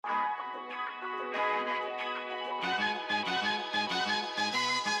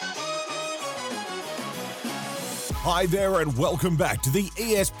Hi there and welcome back to the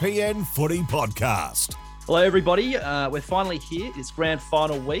ESPN Footy Podcast. Hello, everybody. We're finally here. It's grand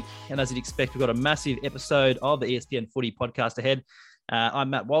final week. And as you'd expect, we've got a massive episode of the ESPN Footy Podcast ahead.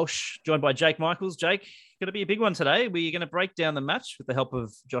 I'm Matt Walsh, joined by Jake Michaels. Jake, going to be a big one today. We're going to break down the match with the help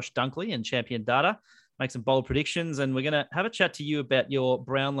of Josh Dunkley and Champion Data, make some bold predictions, and we're going to have a chat to you about your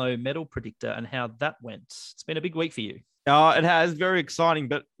Brownlow medal predictor and how that went. It's been a big week for you. It has. Very exciting.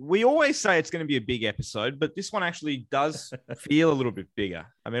 But we always say it's going to be a big episode, but this one actually does feel a little bit bigger.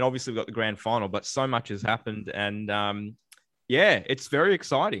 I mean, obviously, we've got the grand final, but so much has happened. And it's very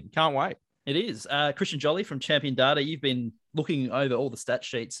exciting. Can't wait. It is. Christian Jolly from Champion Data, you've been looking over all the stat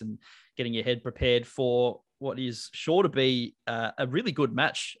sheets and getting your head prepared for what is sure to be a really good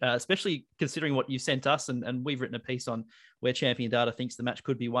match, especially considering what you sent us. And we've written a piece on where Champion Data thinks the match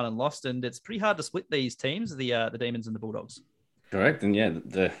could be won and lost. And it's pretty hard to split these teams, the Demons and the Bulldogs. Correct. And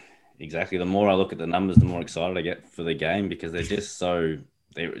exactly. The more I look at the numbers, the more excited I get for the game because they're just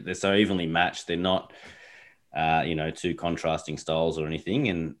they're so evenly matched. They're not, two contrasting styles or anything.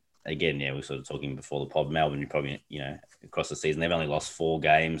 And again, we were sort of talking before the pod, Melbourne, you probably, across the season, they've only lost 4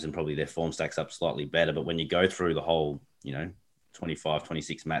 games and probably their form stacks up slightly better. But when you go through the whole, 25,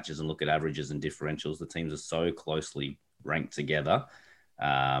 26 matches and look at averages and differentials, the teams are so closely ranked together.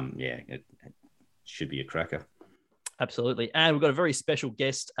 It should be a cracker. Absolutely. And we've got a very special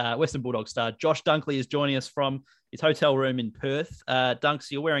guest, Western Bulldog star Josh Dunkley is joining us from his hotel room in Perth.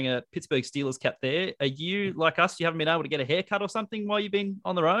 Dunks, you're wearing a Pittsburgh Steelers cap there. Are you, like us, you haven't been able to get a haircut or something while you've been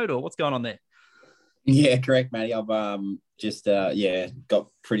on the road, or what's going on there? Yeah, correct, Matty. I've got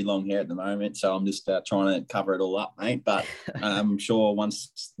pretty long hair at the moment, so I'm just trying to cover it all up, mate. But I'm sure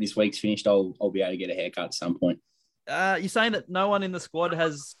once this week's finished, I'll be able to get a haircut at some point. You're saying that no one in the squad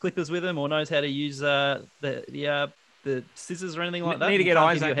has clippers with them or knows how to use the scissors or anything like that? Need to get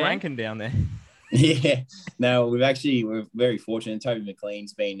Isaac Rankin down there. Yeah, no, we're very fortunate. Toby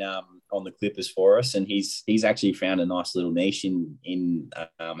McLean's been on the Clippers for us, and he's actually found a nice little niche in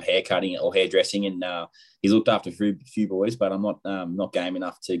hair cutting or hairdressing, and he's looked after a few boys. But I'm not game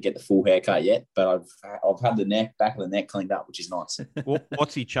enough to get the full haircut yet. But I've had the back of the neck cleaned up, which is nice.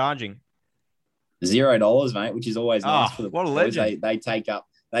 What's he charging? $0, mate, which is always nice for the what a boys. legend. They take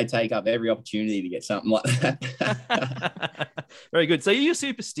up every opportunity to get something like that. Very good. So you're a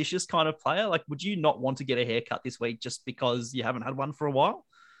superstitious kind of player. Like, would you not want to get a haircut this week just because you haven't had one for a while?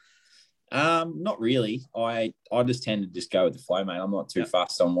 Not really. I just tend to just go with the flow, mate. I'm not too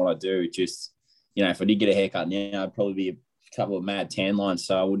fussed on what I do. Just, if I did get a haircut now, I'd probably be a couple of mad tan lines,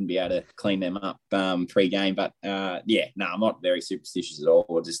 so I wouldn't be able to clean them up pre-game. But I'm not very superstitious at all.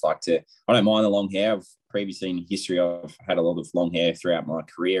 I don't mind the long hair. I've previously in history, I've had a lot of long hair throughout my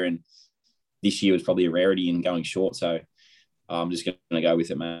career, and this year was probably a rarity in going short. So I'm just going to go with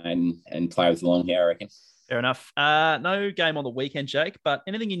it, man, and play with the long hair, I reckon. Fair enough. No game on the weekend, Jake, but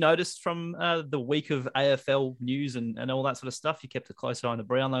anything you noticed from the week of AFL news and all that sort of stuff? You kept a close eye on the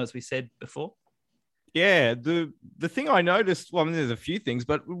Brownlow, as we said before. Yeah, the thing I noticed, well, I mean, there's a few things,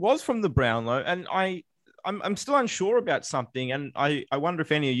 but it was from the Brownlow, and I'm still unsure about something, and I wonder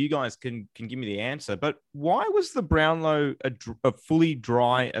if any of you guys can give me the answer. But why was the Brownlow a fully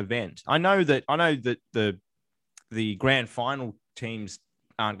dry event? I know that the grand final teams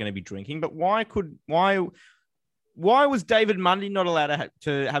aren't going to be drinking, but why was David Mundy not allowed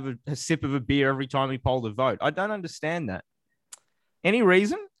to have a sip of a beer every time he polled a vote? I don't understand that. Any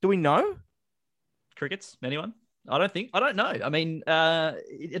reason? Do we know? Crickets? Anyone? I don't know. I mean,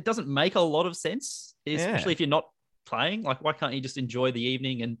 it doesn't make a lot of sense, especially if you're not playing. Like, why can't you just enjoy the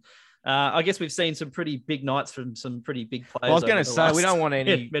evening? And I guess we've seen some pretty big nights from some pretty big players. Well, I was going to say, we don't want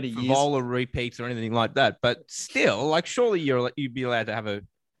any years. Vola repeats or anything like that. But still, like, surely you'd be allowed to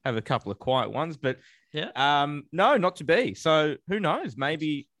have a couple of quiet ones. But no, not to be. So who knows?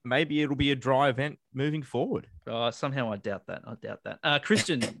 Maybe it'll be a dry event moving forward. Somehow I doubt that.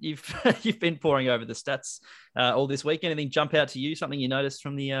 Christian, you've been poring over the stats all this week. Anything jump out to you? Something you noticed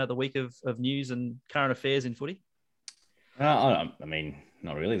from the week of news and current affairs in footy? I mean,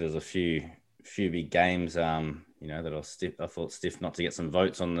 not really. There's a few big games, that I thought stiff not to get some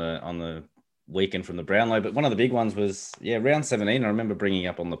votes on the weekend from the Brownlow. But one of the big ones was round 17. I remember bringing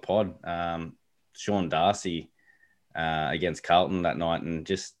up on the pod Sean Darcy against Carlton that night, and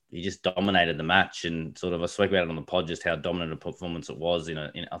he just dominated the match. And sort of I spoke about it on the pod, just how dominant a performance it was.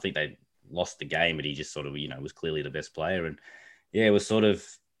 I think they lost the game, but he just sort of was clearly the best player. And it was sort of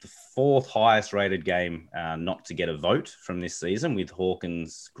the 4th highest rated game not to get a vote from this season, with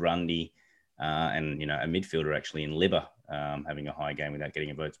Hawkins, Grundy, and a midfielder actually in Libba having a high game without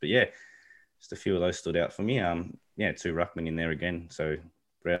getting a votes. But just a few of those stood out for me. 2 ruckmen in there again. So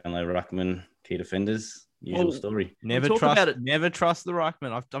Brownlow ruckman, key defenders. Usual story. Never trust the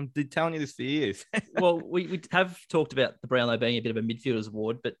ruckman. I'm telling you this for years. Well, we have talked about the Brownlow being a bit of a midfielder's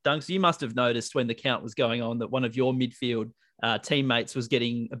award, but Dunks, you must have noticed when the count was going on that one of your midfield teammates was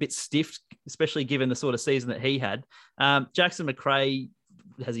getting a bit stiff, especially given the sort of season that he had. Jackson McRae,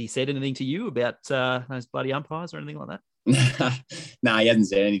 has he said anything to you about those bloody umpires or anything like that? No, he hasn't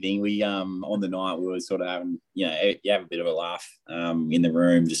said anything. We on the night we were sort of having, you have a bit of a laugh in the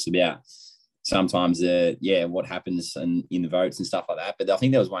room just about sometimes what happens in the votes and stuff like that. But I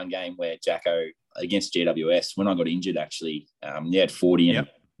think there was one game where Jacko against GWS, when I got injured, actually, he had 40 and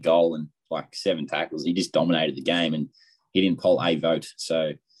a goal and like 7 tackles. He just dominated the game and he didn't poll a vote.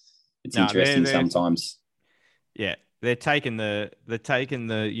 So it's interesting sometimes. Yeah. They're taking the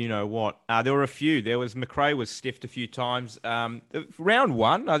you know what. There were a few. There was McRae was stiffed a few times. Round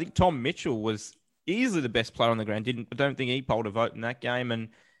 1, I think Tom Mitchell was easily the best player on the ground. I don't think he polled a vote in that game.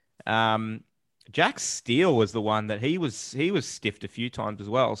 And Jack Steele was the one that he was stiffed a few times as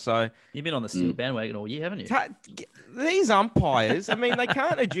well. So you've been on the Steele bandwagon all year, haven't you? These umpires, I mean, they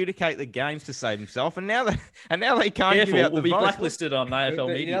can't adjudicate the games to save themselves, and now they can't Careful, give out we'll the be votes. blacklisted on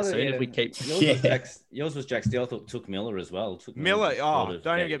AFL media soon if we keep. Yours was Jack Steele. I thought took Miller as well. Miller,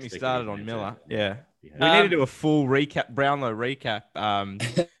 don't even get me started on Miller. Yeah. We need to do a full Brownlow recap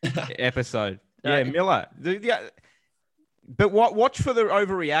episode. Yeah, Miller. But watch for the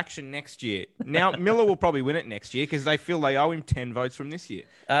overreaction next year. Now, Miller will probably win it next year because they feel they owe him 10 votes from this year.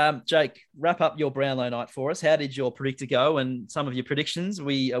 Jake, wrap up your Brownlow night for us. How did your predictor go and some of your predictions? Are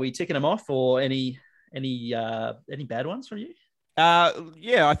we ticking them off or any bad ones from you?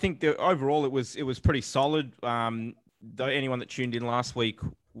 Yeah, I think overall it was pretty solid. Though anyone that tuned in last week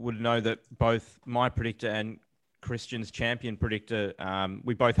would know that both my predictor and Christian's champion predictor,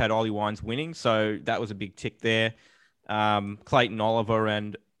 we both had Ollie Wines winning, so that was a big tick there. Clayton Oliver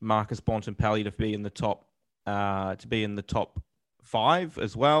and Marcus Bontempelli to be in the top 5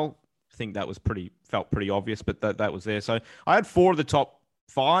 as well. I think that was felt pretty obvious, but that was there. So I had 4 of the top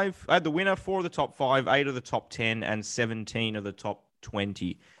 5. I had the winner, 4 of the top 5, 8 of the top 10, and 17 of the top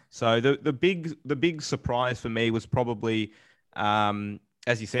 20. So the big surprise for me was probably,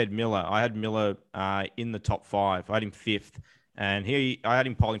 as you said, Miller. I had Miller in the top 5. I had him 5th. And I had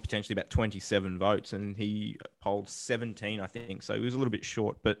him polling potentially about 27 votes, and he polled 17, I think. So he was a little bit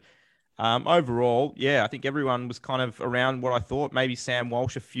short. But overall, yeah, I think everyone was kind of around what I thought. Maybe Sam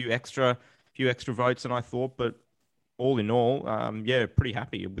Walsh a few extra votes than I thought, but all in all, pretty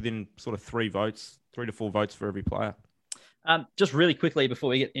happy within sort of 3 to 4 votes for every player. Just really quickly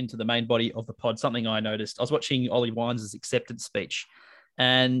before we get into the main body of the pod, something I noticed. I was watching Ollie Wines' acceptance speech,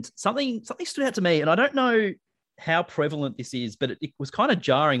 and something stood out to me, and I don't know how prevalent this is, but it was kind of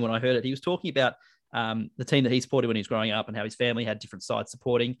jarring when I heard it. He was talking about the team that he supported when he was growing up and how his family had different sides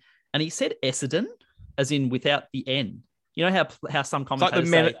supporting. And he said Essendon, as in without the N. You know how some commentators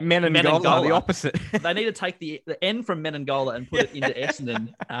say Menangola, the opposite. They need to take the N from Menangola and put it into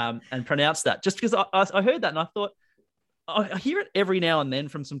Essendon and pronounce that. Just because I heard that and I thought, I hear it every now and then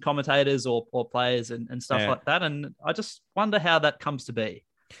from some commentators or players and stuff like that. And I just wonder how that comes to be.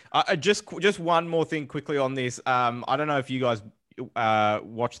 Just one more thing quickly on this. I don't know if you guys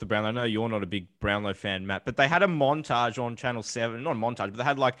watch the Brownlow. I know you're not a big Brownlow fan, Matt, but they had a montage on Channel 7. Not a montage, but they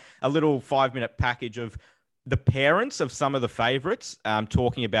had like a little 5-minute package of the parents of some of the favourites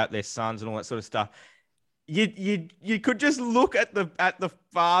talking about their sons and all that sort of stuff. You could just look at the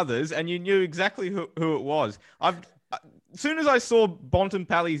fathers and you knew exactly who it was. As soon as I saw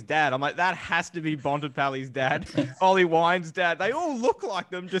Bontempelli's dad, I'm like, that has to be Bontempelli's dad, Ollie Wines' dad. They all look like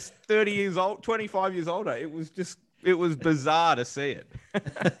them, just 30 years old, 25 years older. It was bizarre to see it.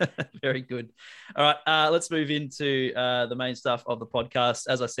 Very good. All right, let's move into the main stuff of the podcast.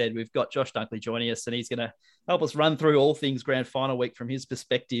 As I said, we've got Josh Dunkley joining us, and he's going to help us run through all things grand final week from his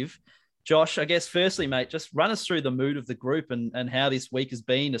perspective. Josh, I guess firstly, mate, just run us through the mood of the group and how this week has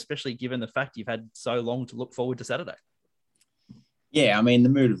been, especially given the fact you've had so long to look forward to Saturday. Yeah, I mean, the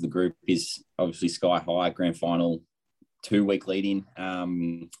mood of the group is obviously sky high, grand final, 2-week lead-in.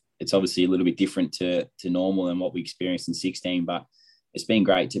 It's obviously a little bit different to normal than what we experienced in 16, but it's been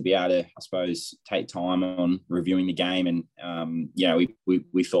great to be able to, I suppose, take time on reviewing the game. And,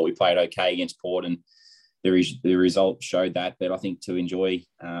 we thought we played okay against Port, and the result showed that. But I think to enjoy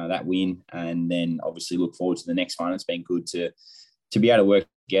that win and then obviously look forward to the next one, it's been good to be able to work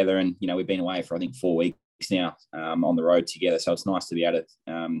together. And, we've been away for, I think, 4 weeks now on the road together, so it's nice to be able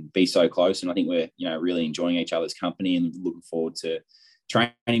to be so close, and I think we're really enjoying each other's company and looking forward to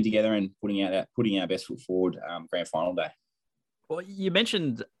training together and putting our best foot forward grand final day. Well, you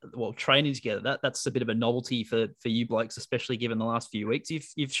mentioned training together. That's a bit of a novelty for you blokes, especially given the last few weeks.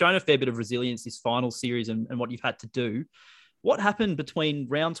 You've shown a fair bit of resilience this final series and what you've had to do. What happened between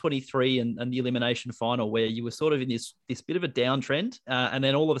round 23 and the elimination final, where you were sort of in this bit of a downtrend, and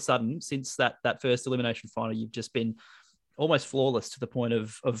then all of a sudden, since that first elimination final, you've just been almost flawless to the point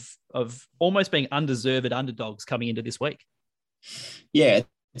of almost being undeserved underdogs coming into this week? Yeah,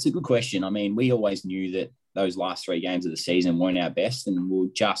 it's a good question. I mean, we always knew that those last 3 games of the season weren't our best, and we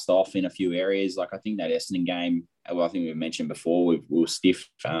were just off in a few areas. Like I think that Essendon game, well, I think we mentioned before, we were stiff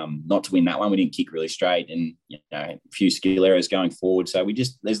not to win that one. We didn't kick really straight, and a few skill errors going forward. So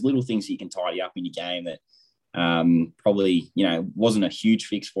there's little things that you can tidy up in your game that probably wasn't a huge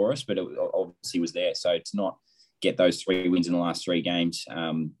fix for us, but it obviously was there. So to not get those 3 wins in the last 3 games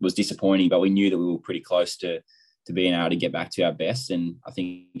was disappointing, but we knew that we were pretty close to being able to get back to our best. And I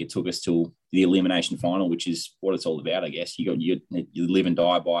think it took us to the elimination final, which is what it's all about, I guess. You live and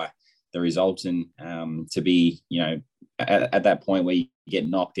die by the results, and to be, at that point where you get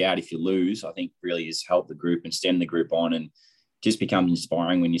knocked out if you lose, I think really has helped the group and stem the group on, and just becomes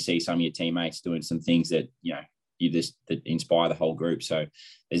inspiring when you see some of your teammates doing some things that, that inspire the whole group. So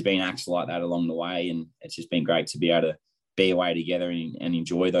there's been acts like that along the way, and it's just been great to be able to be away together and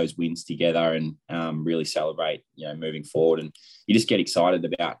enjoy those wins together, and really celebrate, moving forward. And you just get excited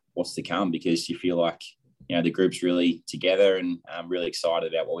about what's to come, because you feel like, the group's really together, and I'm really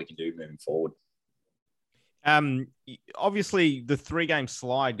excited about what we can do moving forward. Obviously the 3-game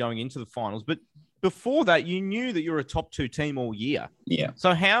slide going into the finals, but before that, you knew that you were a top 2 team all year. Yeah.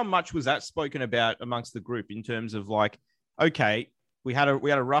 So how much was that spoken about amongst the group in terms of like, okay, we had a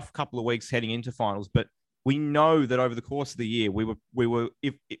rough couple of weeks heading into finals, but we know that over the course of the year, we were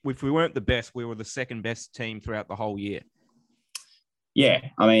if we weren't the best, we were the second best team throughout the whole year. Yeah,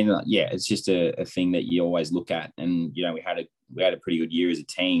 I mean, it's just a thing that you always look at, and we had a pretty good year as a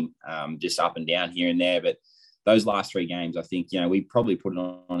team, just up and down here and there. But those last 3 games, I think we probably put it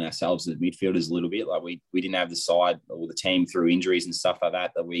on ourselves as midfielders a little bit. Like we didn't have the side or the team through injuries and stuff like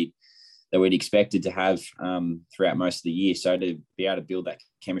that we'd expected to have throughout most of the year. So to be able to build that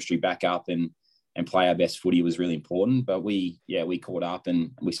chemistry back up and play our best footy was really important. But we caught up,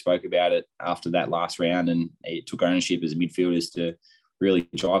 and we spoke about it after that last round, and it took ownership as midfielders to really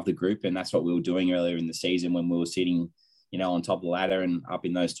drive the group. And that's what we were doing earlier in the season when we were sitting, on top of the ladder and up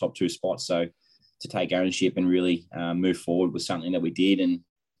in those top 2 spots. So to take ownership and really move forward was something that we did, and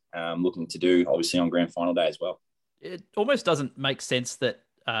looking to do obviously on grand final day as well. It almost doesn't make sense that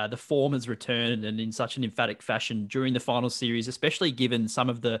the form has returned and in such an emphatic fashion during the final series, especially given some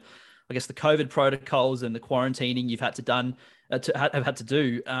of the COVID protocols and the quarantining you've had to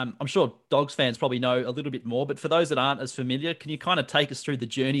do. I'm sure Dogs fans probably know a little bit more, but for those that aren't as familiar, can you kind of take us through the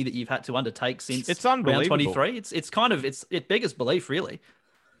journey that you've had to undertake since it's unbelievable. round 23? It beggars belief, really.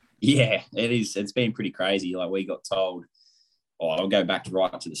 Yeah, it is. It's been pretty crazy. Like we got told, I'll go back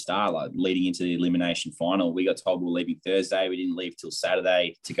right to the start, like leading into the elimination final, we got told we were leaving Thursday. We didn't leave till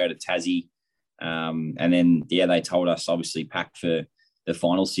Saturday to go to Tassie. And then, they told us obviously pack for the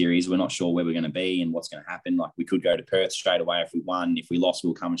final series. We're not sure where we're going to be and what's going to happen. Like we could go to Perth straight away if we won. If we lost,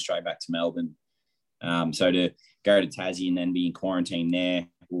 we'll come straight back to Melbourne. So to go to Tassie and then be in quarantine there,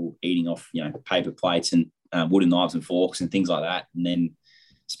 we're eating off, paper plates and wooden knives and forks and things like that. And then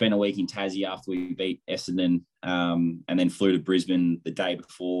spent a week in Tassie after we beat Essendon, and then flew to Brisbane the day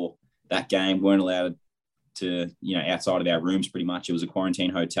before that game. Weren't allowed to, outside of our rooms pretty much. It was a quarantine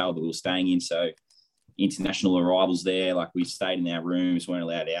hotel that we were staying in. So international arrivals there, like we stayed in our rooms, weren't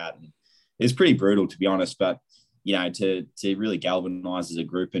allowed out. And it was pretty brutal, to be honest. But, to really galvanise as a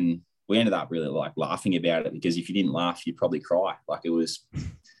group, and we ended up really like laughing about it, because if you didn't laugh, you'd probably cry. Like it was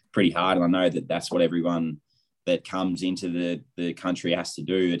pretty hard. And I know that that's what everyone that comes into the country has to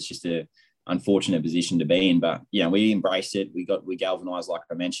do. It's just a unfortunate position to be in. But, we embraced it. We galvanised, like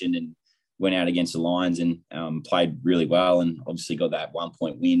I mentioned, and went out against the Lions and played really well, and obviously got that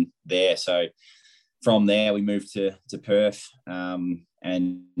 1-point win there. So from there, we moved to Perth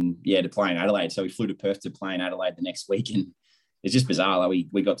to play in Adelaide. So we flew to Perth to play in Adelaide the next week. And it's just bizarre. Like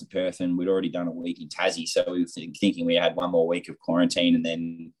we got to Perth and we'd already done a week in Tassie. So we were thinking we had one more week of quarantine and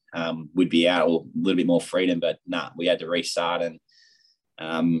then we'd be out, or a little bit more freedom. But we had to restart.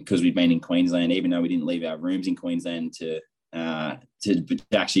 And because we'd been in Queensland, even though we didn't leave our rooms in Queensland, to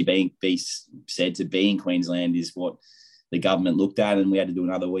actually be said to be in Queensland is what the government looked at, and we had to do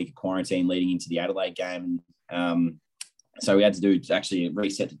another week of quarantine leading into the Adelaide game. So we had to do actually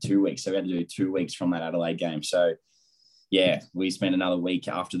reset to 2 weeks. So we had to do 2 weeks from that Adelaide game. So we spent another week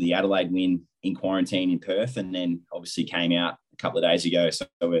after the Adelaide win in quarantine in Perth, and then obviously came out a couple of days ago. So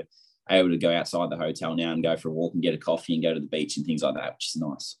we're able to go outside the hotel now and go for a walk and get a coffee and go to the beach and things like that, which is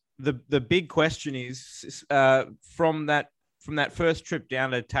nice. The big question is from that first trip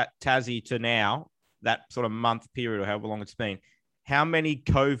down to Tassie to now, that sort of month period or however long it's been, how many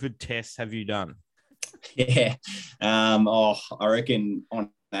COVID tests have you done? Yeah. I reckon on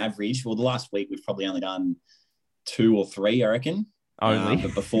average, well, the last week we've probably only done 2 or 3, I reckon. Only.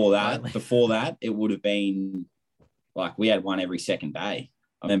 But before that, it would have been like we had one every second day.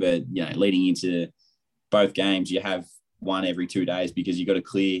 I remember, leading into both games, you have one every 2 days because you got to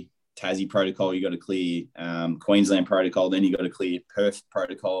clear Tassie protocol, you got to clear Queensland protocol, then you got to clear Perth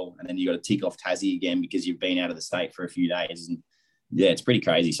protocol, and then you got to tick off Tassie again because you've been out of the state for a few days. And yeah, it's pretty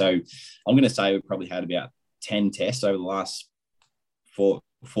crazy. So I'm going to say we've probably had about 10 tests over the last four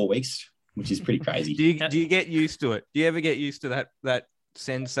weeks, which is pretty crazy. Do you get used to it? Do you ever get used to that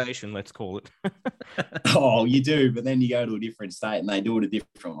sensation, let's call it? Oh, you do, but then you go to a different state and they do it a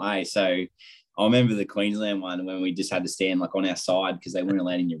different way. So I remember the Queensland one when we just had to stand like on our side because they weren't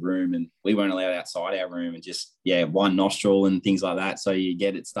allowed in your room and we weren't allowed outside our room, and just, one nostril and things like that. So you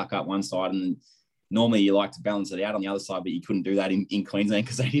get it stuck up one side, and normally you like to balance it out on the other side, but you couldn't do that in Queensland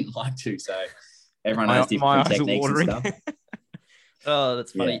because they didn't like to. So everyone has different techniques and stuff. Oh,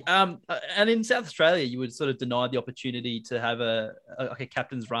 that's funny. Yeah. And in South Australia, you would sort of deny the opportunity to have a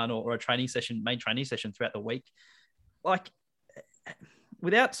captain's run or a main training session throughout the week. Like,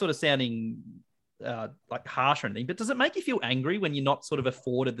 without sort of sounding like harsh or anything, but does it make you feel angry when you're not sort of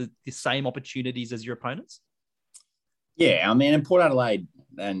afforded the same opportunities as your opponents? Yeah, I mean, and Port Adelaide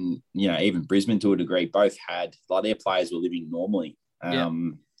and, even Brisbane to a degree both had, like, their players were living normally.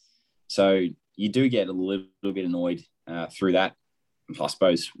 So you do get a little bit annoyed through that, I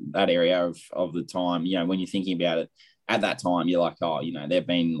suppose, that area of the time. When you're thinking about it at that time, you're like, oh, they've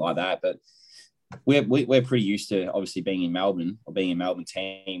been like that. But we're pretty used to obviously being in Melbourne or being a Melbourne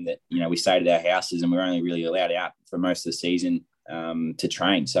team that, we stayed at our houses and we're only really allowed out for most of the season to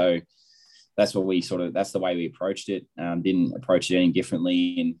train. So that's what that's the way we approached it. Didn't approach it any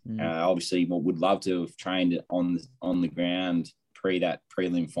differently. And obviously would love to have trained on the ground pre that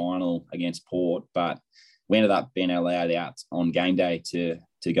prelim final against Port, but we ended up being allowed out on game day to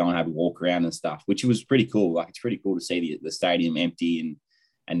go and have a walk around and stuff, which was pretty cool. Like, it's pretty cool to see the stadium empty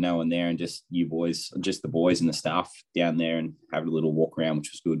and no one there, and just you boys, just the boys and the staff down there, and have a little walk around,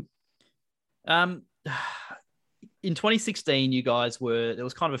 which was good. In 2016, you guys there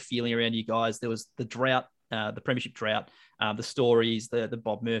was kind of a feeling around you guys. There was the drought, the premiership drought, the stories, the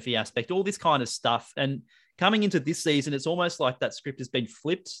Bob Murphy aspect, all this kind of stuff. And coming into this season, it's almost like that script has been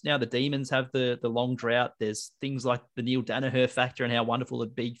flipped. Now the Demons have the long drought. There's things like the Neil Danaher factor and how wonderful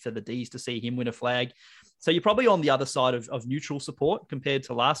it'd be for the Ds to see him win a flag. So you're probably on the other side of neutral support compared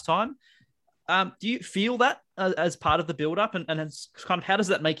to last time. Do you feel that as part of the build-up? And it's kind of, how does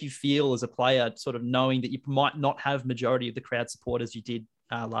that make you feel as a player, sort of knowing that you might not have majority of the crowd support as you did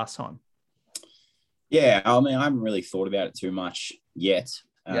last time? Yeah, I mean, I haven't really thought about it too much yet.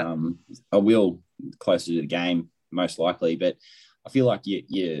 I will closer to the game, most likely. But I feel like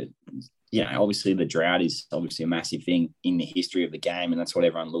obviously the drought is obviously a massive thing in the history of the game, and that's what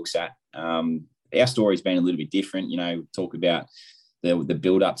everyone looks at. Our story's been a little bit different. Talk about the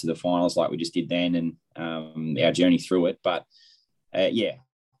build up to the finals like we just did then, and our journey through it. But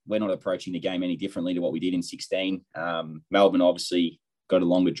we're not approaching the game any differently to what we did in 16. Melbourne obviously got a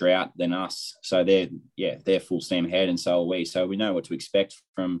longer drought than us, so they're full steam ahead, and so are we. So we know what to expect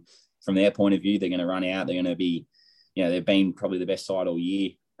from their point of view. They're going to run out. They're going to be, they've been probably the best side all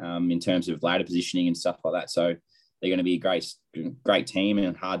year in terms of ladder positioning and stuff like that. So they're going to be a great team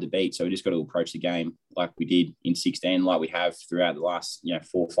and hard to beat. So we just got to approach the game like we did in 16, like we have throughout the last 4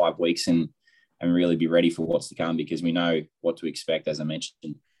 or 5 weeks, and really be ready for what's to come, because we know what to expect, as I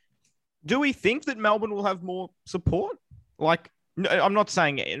mentioned. Do we think that Melbourne will have more support? Like, no, I'm not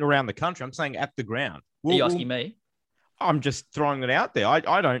saying around the country. I'm saying at the ground. Are you asking me? I'm just throwing it out there.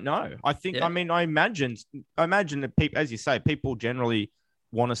 I don't know. I think. Yeah. I mean, I imagine that people, as you say, people generally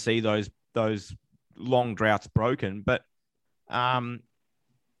want to see those long droughts broken. But I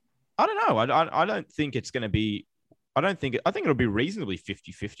don't know. I don't think it's going to be. I think it'll be reasonably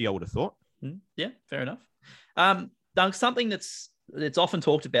 50-50. I would have thought. Yeah, fair enough. Dunk, something that's often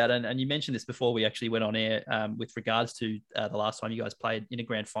talked about, and you mentioned this before we actually went on air with regards to the last time you guys played in a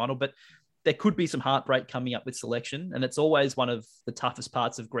grand final, but there could be some heartbreak coming up with selection, and it's always one of the toughest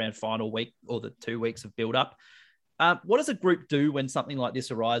parts of grand final week, or the 2 weeks of build up. What does a group do when something like this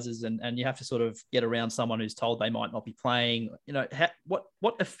arises and you have to sort of get around someone who's told they might not be playing?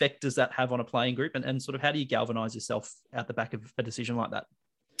 What effect does that have on a playing group, and sort of how do you galvanize yourself out the back of a decision like that?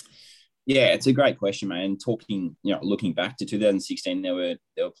 Yeah, it's a great question, man. And talking, looking back to 2016, there were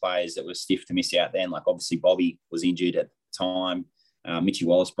players that were stiff to miss out then. Like obviously Bobby was injured at the time. Mitchie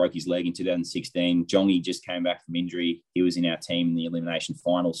Wallace broke his leg in 2016. Jongy just came back from injury. He was in our team in the elimination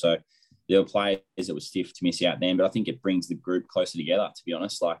final. So there were players that were stiff to miss out then. But I think it brings the group closer together, to be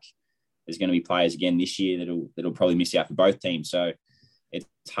honest. Like there's going to be players again this year that'll probably miss out for both teams. So it's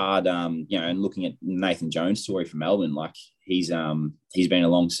hard, and looking at Nathan Jones' story from Melbourne, like he's been a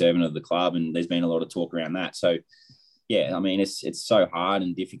long servant of the club and there's been a lot of talk around that. So, yeah, I mean, it's so hard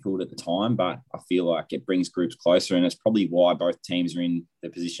and difficult at the time, but I feel like it brings groups closer, and it's probably why both teams are in the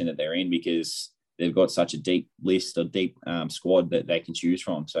position that they're in, because they've got such a deep list, a deep squad that they can choose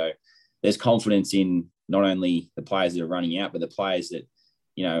from. So there's confidence in not only the players that are running out, but the players that,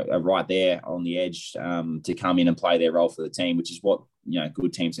 are right there on the edge to come in and play their role for the team, which is what,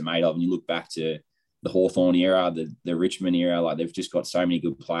 good teams are made of. And you look back to the Hawthorn era, the Richmond era, like they've just got so many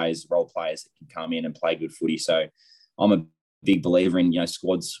good players, role players that can come in and play good footy. So I'm a big believer in,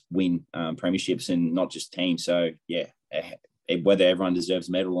 squads win premierships and not just teams. So yeah, whether everyone deserves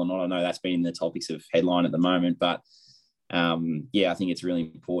a medal or not, I know that's been in the topics of headline at the moment, but I think it's really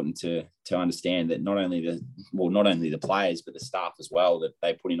important to understand that not only the players, but the staff as well, that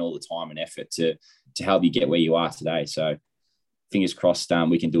they put in all the time and effort to help you get where you are today. So fingers crossed,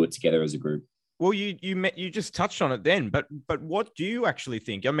 we can do it together as a group. Well, you just touched on it then, but what do you actually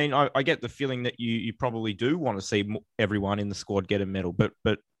think? I mean, I get the feeling that you probably do want to see everyone in the squad get a medal, but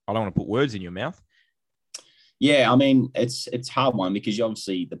I don't want to put words in your mouth. Yeah, I mean, it's a hard one because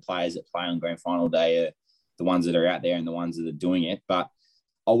obviously the players that play on grand final day are the ones that are out there and the ones that are doing it. But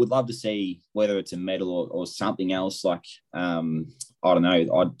I would love to see whether it's a medal or something else. Like, I don't know.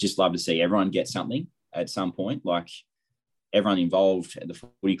 I'd just love to see everyone get something at some point. Like everyone involved at the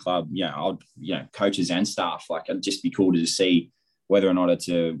footy club, coaches and staff. Like it'd just be cool to just see whether or not it's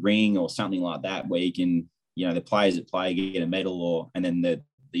a ring or something like that, where you can, the players that play get a medal, and then the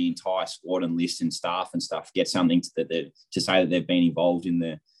entire squad and list and staff and stuff get something to say that they've been involved in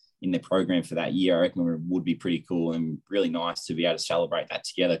the program for that year. I reckon it would be pretty cool and really nice to be able to celebrate that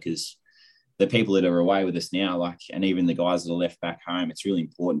together, because the people that are away with us now, and even the guys that are left back home, it's really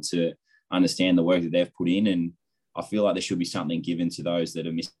important to understand the work that they've put in. And I feel like there should be something given to those that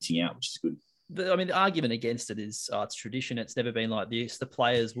are missing out, which is good. The argument against it is it's tradition. It's never been like this. The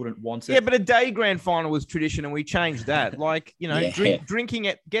players wouldn't want it. Yeah, but a day grand final was tradition and we changed that. Drinking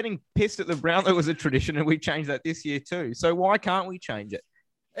it, getting pissed at the Brownlow was a tradition and we changed that this year too. So why can't we change it?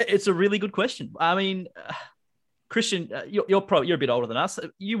 It's a really good question. I mean, Christian, you're a bit older than us.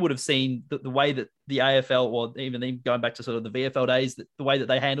 You would have seen the way that the AFL, or even going back to sort of the VFL days, the way that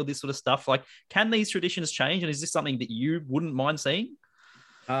they handle this sort of stuff. Like, can these traditions change? And is this something that you wouldn't mind seeing?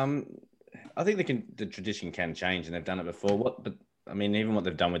 I think the tradition can change, and they've done it before. Even what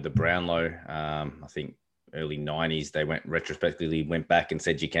they've done with the Brownlow, I think early 90s, they retrospectively went back and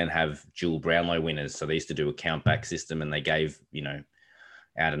said you can have dual Brownlow winners. So they used to do a count back system, and they gave,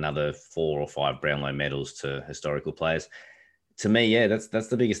 out another 4 or 5 Brownlow medals to historical players. To me, yeah, that's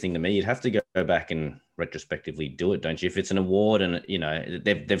the biggest thing to me. You'd have to go back and retrospectively do it, don't you? If it's an award, and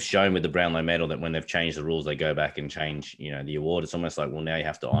they've shown with the Brownlow medal that when they've changed the rules, they go back and change, the award. It's almost like, well, now you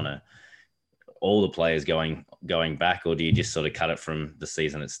have to honour all the players going back, or do you just sort of cut it from the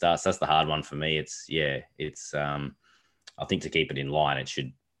season it starts? That's the hard one for me. I think to keep it in line, it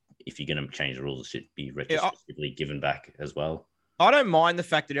should, if you're going to change the rules, it should be retrospectively given back as well. I don't mind the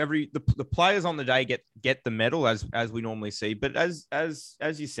fact that the players on the day get the medal as we normally see, but as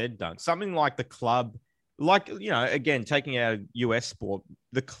you said, Doug, something like the club, again, taking out US sport,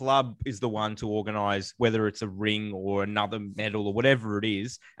 the club is the one to organise whether it's a ring or another medal or whatever it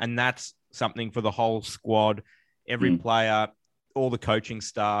is, and that's something for the whole squad, every player, all the coaching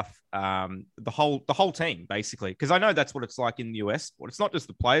staff, the whole team, basically. Because I know that's what it's like in the US sport. It's not just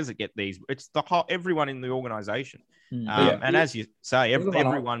the players that get these; it's everyone in the organisation. And as you say,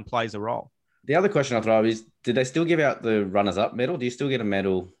 everyone plays a role. The other question I'll throw up is: did they still give out the runners-up medal? Do you still get a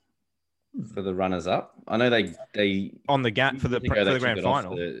medal for the runners-up? I know they on the gap for the grand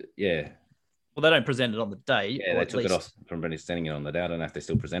final. Well, they don't present it on the day. Yeah, they took it off from sending it on the day. I don't know if they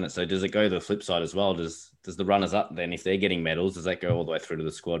still present it. So does it go the flip side as well? Does the runners up then, if they're getting medals, does that go all the way through to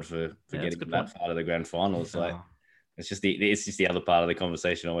the squad for getting that part of the grand final? It's like it's just the other part of the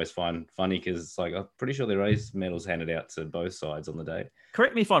conversation I always find funny, because it's like I'm pretty sure there is medals handed out to both sides on the day.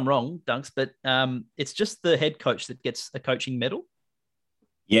 Correct me if I'm wrong, Dunks, but it's just the head coach that gets a coaching medal.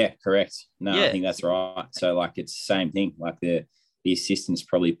 Yeah, correct. No, I think that's right. So it's the same thing. Like the assistants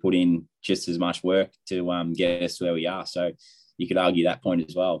probably put in just as much work to get us to where we are. So you could argue that point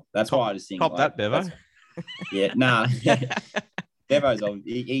as well. That's why I just think that, Bevo. Yeah, nah.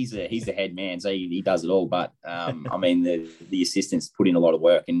 he's the head man, so he does it all. But I mean, the assistants put in a lot of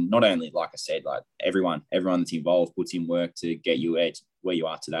work, and not only, like I said, like everyone that's involved puts in work to get you where you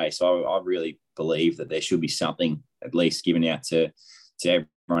are today. So I really believe that there should be something at least given out to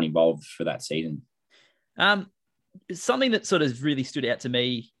everyone involved for that season. Something that sort of really stood out to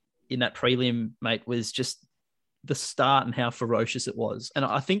me in that prelim, mate, was just the start and how ferocious it was. And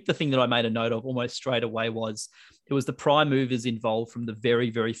I think the thing that I made a note of almost straight away was it was the prime movers involved from the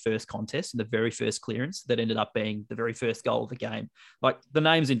very, very first contest and the very first clearance that ended up being the very first goal of the game. Like the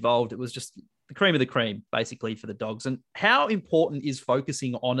names involved, it was just the cream of the cream, basically, for the Dogs. And how important is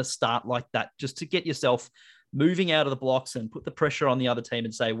focusing on a start like that just to get yourself moving out of the blocks and put the pressure on the other team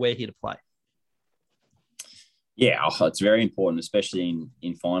and say, we're here to play? Yeah, it's very important, especially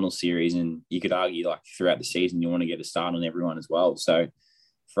in final series. And you could argue, like, throughout the season, you want to get a start on everyone as well. So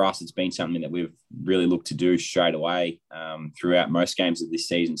for us, it's been something that we've really looked to do straight away throughout most games of this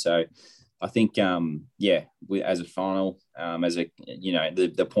season. So I think, as a final,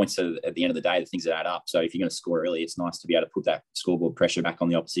 the points at the end of the day, the things that add up. So if you're going to score early, it's nice to be able to put that scoreboard pressure back on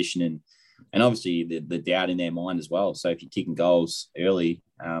the opposition and obviously the doubt in their mind as well. So if you're kicking goals early,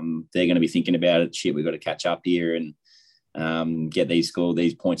 they're going to be thinking about it. Shit, we've got to catch up here and get these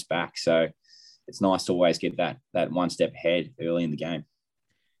points back. So it's nice to always get that one step ahead early in the game.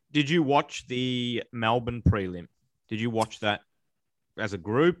 Did you watch the Melbourne prelim? Did you watch that as a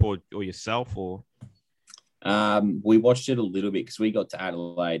group or yourself or? We watched it a little bit because we got to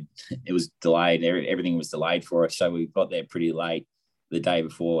Adelaide. It was delayed. Everything was delayed for us. So we got there pretty late the day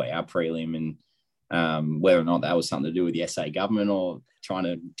before our prelim, and whether or not that was something to do with the SA government or trying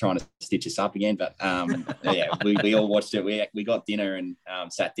to stitch us up again. But we all watched it. We got dinner and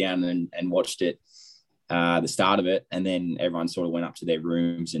sat down and watched it, the start of it, and then everyone sort of went up to their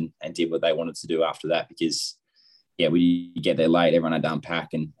rooms and did what they wanted to do after that because, we get there late, everyone had to unpack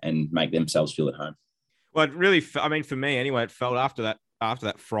and make themselves feel at home. Well, it really, I mean, for me anyway, it felt after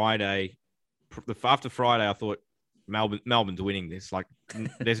that Friday, after Friday, I thought Melbourne's winning this. Like,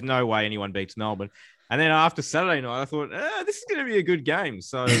 there's no way anyone beats Melbourne. And then after Saturday night, I thought, this is going to be a good game.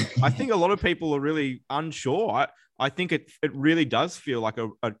 So I think a lot of people are really unsure. I think it really does feel like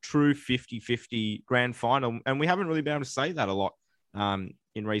a true 50-50 grand final. And we haven't really been able to say that a lot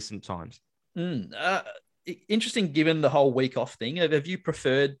in recent times. Interesting, given the whole week off thing. Have you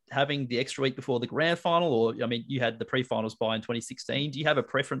preferred having the extra week before the grand final? Or, I mean, you had the pre-finals by in 2016. Do you have a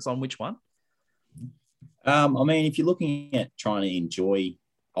preference on which one? I mean, if you're looking at trying to enjoy,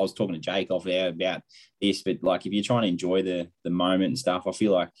 I was talking to Jake off there about this, but like if you're trying to enjoy the moment and stuff, I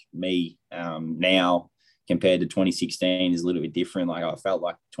feel like now compared to 2016 is a little bit different. Like I felt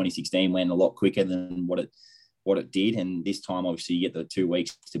like 2016 went a lot quicker than what it did. And this time, obviously, you get the 2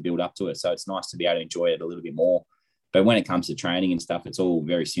 weeks to build up to it. So it's nice to be able to enjoy it a little bit more. But when it comes to training and stuff, it's all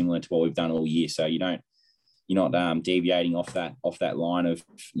very similar to what we've done all year. So you're not deviating off that line of,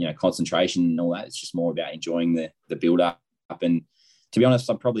 concentration and all that. It's just more about enjoying the build up. And to be honest,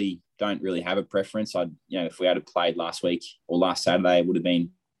 I probably don't really have a preference. If we had played last week or last Saturday, it would have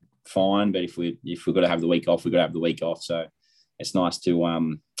been fine. But if we've got to have the week off, we've got to have the week off. So it's nice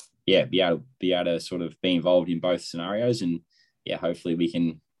to, be able to sort of be involved in both scenarios. And hopefully we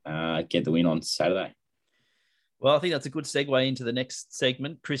can get the win on Saturday. Well, I think that's a good segue into the next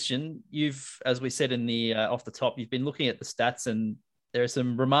segment. Christian, you've, as we said in the off the top, you've been looking at the stats and there are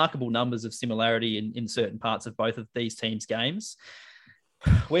some remarkable numbers of similarity in certain parts of both of these teams' games.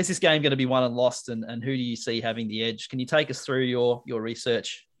 Where's this game going to be won and lost, and who do you see having the edge? Can you take us through your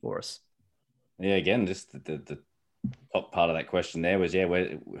research for us? Yeah, again, just the top part of that question there was,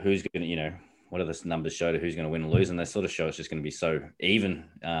 who's going to, what do the numbers show to who's going to win and lose? And they sort of show it's just going to be so even.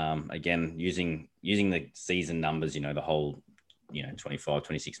 Again, using the season numbers, the whole, 25,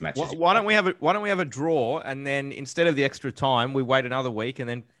 26 matches. Why don't we have a draw, and then instead of the extra time, we wait another week and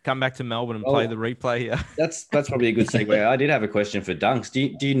then come back to Melbourne and play the replay here. That's probably a good segue. I did have a question for Dunks.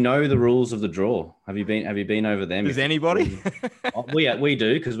 Do you know the rules of the draw? Have you been over them? Does anybody? we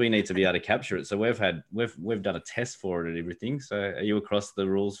do, because we need to be able to capture it. So we've done a test for it and everything. So are you across the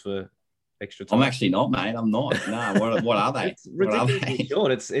rules for extra time? I'm actually not, mate. I'm not. No. What are they? It's ridiculously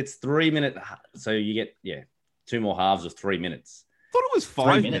short. It's 3 minute. So you get 2 more halves of 3 minutes. I thought it was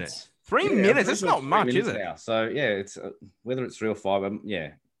 5 minutes. 3 minutes. That's not much, is it? Now. So it's whether it's 3 or 5.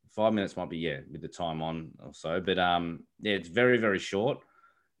 5 minutes might be with the time on or so. But it's very, very short.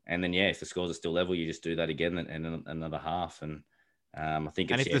 And then if the scores are still level, you just do that again and another half. And I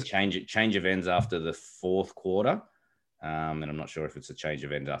think it's change of ends after the fourth quarter. And I'm not sure if it's a change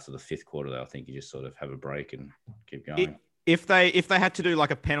of ends after the fifth quarter, though. I think you just sort of have a break and keep going. If they had to do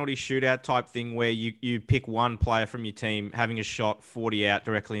like a penalty shootout type thing where you pick one player from your team having a shot 40 out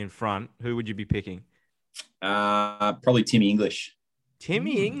directly in front, who would you be picking? Probably Timmy English.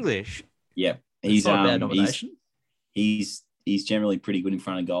 Timmy English. Yeah, It's not a bad nomination. He's generally pretty good in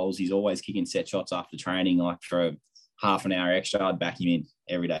front of goals. He's always kicking set shots after training, like for half an hour extra. I'd back him in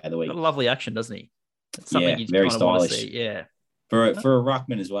every day of the week. Got a lovely action, doesn't he? It's something you very kind of want to stylish. see. Yeah. For a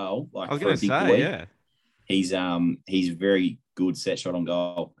ruckman as well, like I was for a going to big say, boy, yeah. He's very good set shot on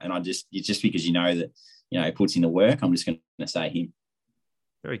goal. And it's just because you know that, he puts in the work, I'm just going to say him.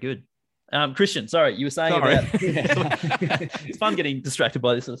 Very good. Christian, sorry, you were saying about it's fun getting distracted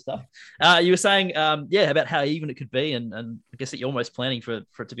by this sort of stuff. You were saying, about how even it could be, and I guess that you're almost planning for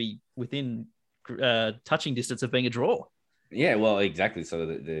it to be within touching distance of being a draw. Yeah, well, exactly. So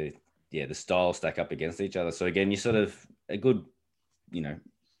the styles stack up against each other. So again, you sort of a good,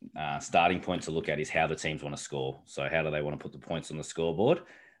 starting point to look at is how the teams want to score. So how do they want to put the points on the scoreboard?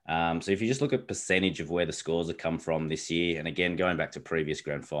 So if you just look at percentage of where the scores have come from this year, and again, going back to previous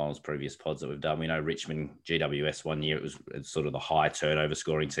grand finals, previous pods that we've done, we know Richmond GWS one year, it's sort of the high turnover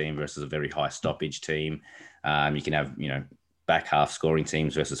scoring team versus a very high stoppage team. You can have, back half scoring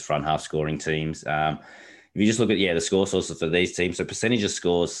teams versus front half scoring teams. If you just look at, the score sources for these teams, so percentage of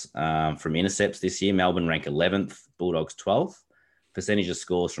scores from intercepts this year, Melbourne rank 11th, Bulldogs 12th. Percentage of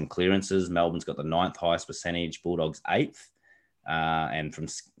scores from clearances, Melbourne's got the 9th highest percentage, Bulldogs 8th. And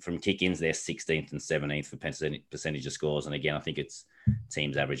from kick-ins, they're 16th and 17th for percentage of scores. And again, I think it's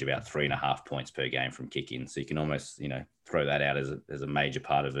teams average about 3.5 points per game from kick-ins. So you can almost, throw that out as a major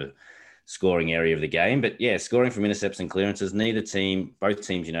part of a scoring area of the game. But yeah, scoring from intercepts and clearances, both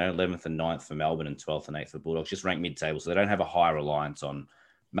teams, 11th and 9th for Melbourne and 12th and 8th for Bulldogs, just rank mid-table. So they don't have a high reliance on,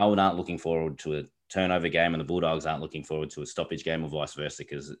 Melbourne aren't looking forward to a turnover game and the Bulldogs aren't looking forward to a stoppage game or vice versa,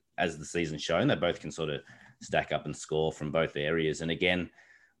 because as the season's shown, they both can sort of stack up and score from both areas. And again,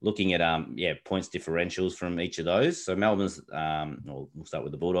 looking at points differentials from each of those. So Melbourne's, we'll start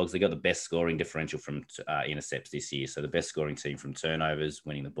with the Bulldogs. They got the best scoring differential from intercepts this year. So the best scoring team from turnovers,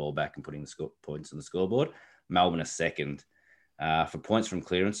 winning the ball back and putting the points on the scoreboard. Melbourne is second. For points from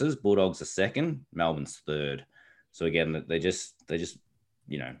clearances, Bulldogs are second. Melbourne's third. So again, they just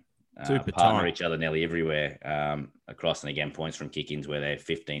partner each other nearly everywhere across. And again, points from kick-ins where they're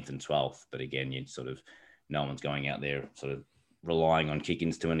 15th and 12th. But again, no one's going out there sort of relying on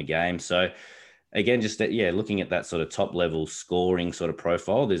kick-ins to win a game. So again, just looking at that sort of top level scoring sort of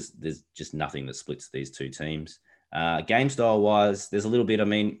profile, there's just nothing that splits these two teams. Game style wise, there's a little bit,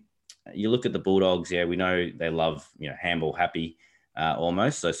 you look at the Bulldogs, we know they love, handball happy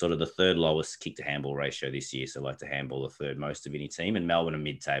almost. So sort of the third lowest kick to handball ratio this year. So like to handball the third most of any team, and Melbourne are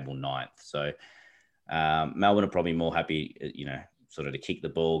mid-table 9th. So Melbourne are probably more happy, sort of to kick the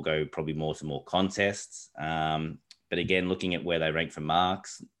ball, go probably more to more contests. But again, looking at where they rank for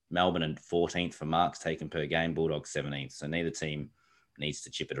marks, Melbourne and 14th for marks taken per game, Bulldogs 17th. So neither team needs to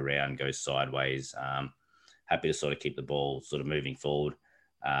chip it around, go sideways. Happy to sort of keep the ball sort of moving forward.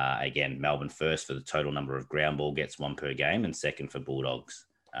 Again, Melbourne first for the total number of ground ball gets one per game, and second for Bulldogs.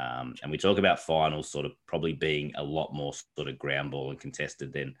 And we talk about finals sort of probably being a lot more sort of ground ball and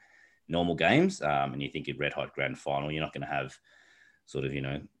contested than normal games. And you think in red hot grand final, you're not going to have sort of,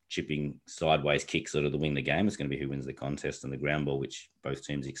 chipping sideways kicks sort of to win the game. It's going to be who wins the contest and the ground ball, which both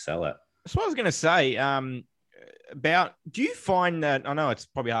teams excel at. That's what I was going to say. Do you find that, I know it's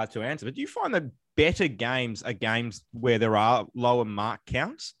probably hard to answer, but do you find that better games are games where there are lower mark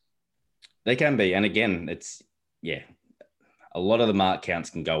counts? They can be. And again, a lot of the mark counts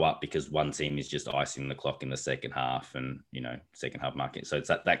can go up because one team is just icing the clock in the second half and, second half market. So it's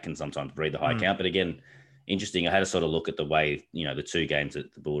that can sometimes breed the high count. But again, interesting. I had to sort of look at the way, the two games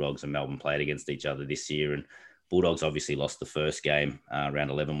that the Bulldogs and Melbourne played against each other this year. And Bulldogs obviously lost the first game, round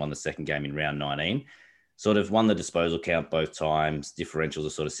 11, won the second game in round 19. Sort of won the disposal count both times. Differentials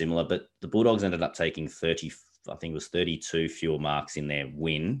are sort of similar, but the Bulldogs ended up taking 32 fewer marks in their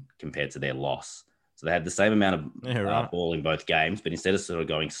win compared to their loss. So they had the same amount of ball in both games, but instead of sort of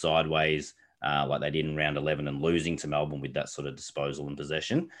going sideways like they did in round 11 and losing to Melbourne with that sort of disposal and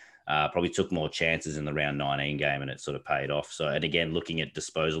possession, probably took more chances in the round 19 game, and it sort of paid off. So, and again, looking at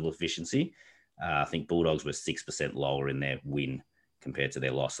disposal efficiency, I think Bulldogs were 6% lower in their win compared to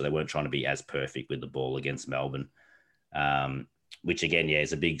their loss. So they weren't trying to be as perfect with the ball against Melbourne, which again,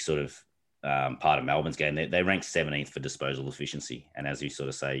 is a big sort of part of Melbourne's game. They ranked 17th for disposal efficiency. And as you sort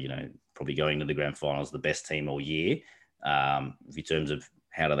of say, probably going to the grand finals, the best team all year. In terms of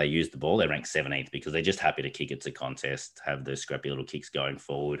how do they use the ball, they rank 17th because they're just happy to kick it to contest, have those scrappy little kicks going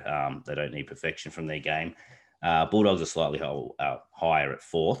forward. They don't need perfection from their game. Bulldogs are slightly higher at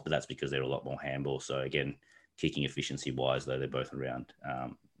 4th, but that's because they're a lot more handball. So again, kicking efficiency wise, though they're both around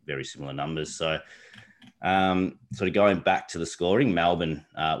very similar numbers. So sort of going back to the scoring, Melbourne,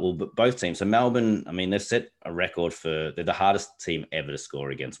 both teams. So Melbourne, I mean, they've set a record they're the hardest team ever to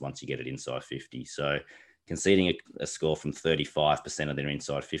score against once you get it inside 50. So conceding a score from 35% of their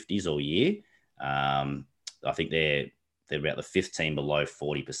inside 50s all year. I think they're about the fifth team below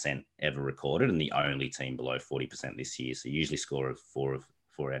 40% ever recorded and the only team below 40% this year. So usually score four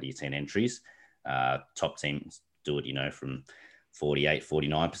out of your 10 entries. Top teams do it, from 48,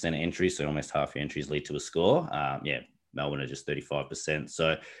 49% of entries. So almost half your entries lead to a score. Melbourne are just 35%.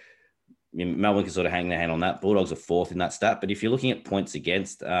 So Melbourne can sort of hang their hand on that. Bulldogs are fourth in that stat. But if you're looking at points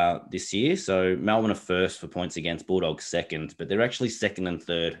against this year, so Melbourne are first for points against, Bulldogs second, but they're actually second and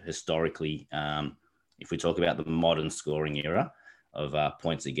third historically if we talk about the modern scoring era of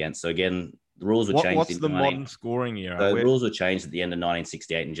points against. So again, the rules were changed. What's the modern scoring era? So the rules were changed at the end of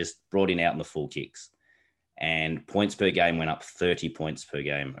 1968 and just brought out in the full kicks. And points per game went up 30 points per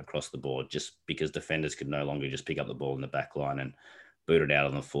game across the board, just because defenders could no longer just pick up the ball in the back line and boot it out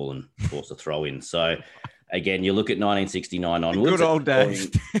on the full and force a throw in. So again, you look at 1969 onwards. Good old days.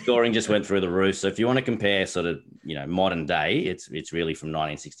 Scoring just went through the roof. So if you want to compare sort of, modern day, it's really from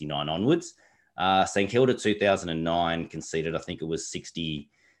 1969 onwards. St Kilda 2009 conceded, I think it was 60,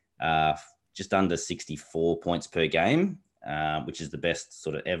 just under 64 points per game, which is the best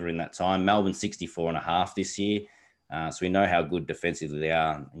sort of ever in that time. Melbourne 64.5 this year. So we know how good defensively they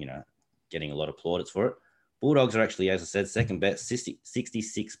are, getting a lot of plaudits for it. Bulldogs are actually, as I said, second best,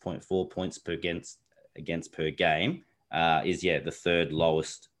 66.4 points against per game is, the third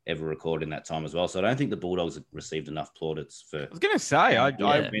lowest ever recorded in that time as well. So I don't think the Bulldogs have received enough plaudits for. I was going to say, I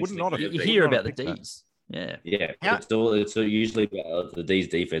would not have. You hear about the D's. Yeah. Yeah. It's usually about the D's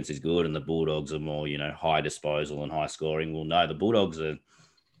defense is good and the Bulldogs are more, high disposal and high scoring. Well, no, the Bulldogs are,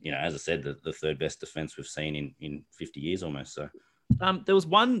 as I said, the third best defense we've seen in 50 years almost. So. There was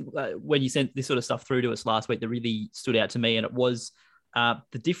one when you sent this sort of stuff through to us last week that really stood out to me, and it was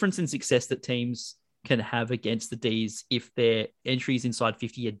the difference in success that teams can have against the D's if their entries inside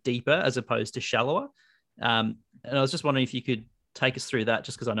 50 are deeper as opposed to shallower. And I was just wondering if you could take us through that,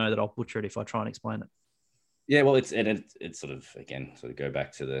 just because I know that I'll butcher it if I try and explain it. Yeah, well, it's sort of, again, sort of go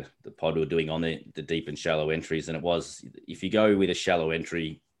back to the pod we were doing on the deep and shallow entries. And it was, if you go with a shallow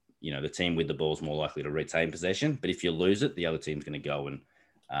entry, the team with the ball is more likely to retain possession. But if you lose it, the other team's going to go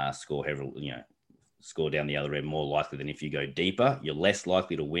and score heavily, score down the other end more likely than if you go deeper. You're less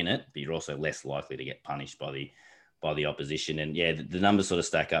likely to win it, but you're also less likely to get punished by the opposition. And the numbers sort of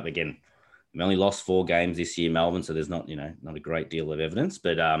stack up. Again, we only lost 4 games this year, Melbourne, so there's not a great deal of evidence.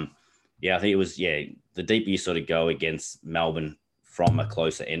 But I think it was, the deeper you sort of go against Melbourne from a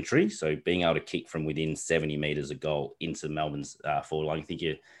closer entry. So being able to kick from within 70 metres of goal into Melbourne's forward line, I think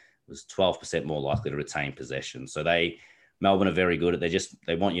it was 12% more likely to retain possession. So Melbourne are very good at,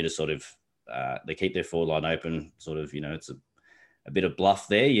 they want you to sort of, they keep their forward line open, sort of, it's a bit of bluff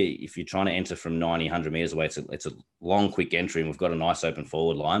there. If you're trying to enter from 90, 100 metres away, it's a long, quick entry, and we've got a nice open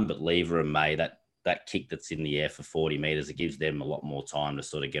forward line, but Lever and May, that kick that's in the air for 40 metres, it gives them a lot more time to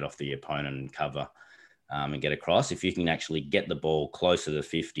sort of get off the opponent and cover and get across. If you can actually get the ball closer to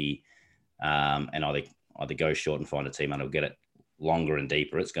 50 and either go short and find a teammate or get it longer and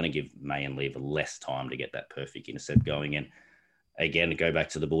deeper, it's going to give May and Lever less time to get that perfect intercept going. And again, to go back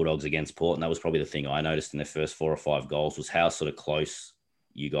to the Bulldogs against Port, and that was probably the thing I noticed in their first 4 or 5 goals was how sort of close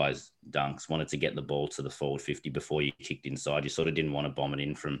you guys, Dunks, wanted to get the ball to the forward 50 before you kicked inside. You sort of didn't want to bomb it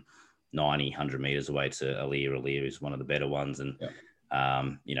in from 90, 100 metres away to Aaliyah is one of the better ones. And,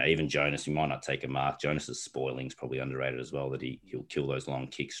 even Jonas, you might not take a mark. Jonas's spoiling is probably underrated as well, that he'll kill those long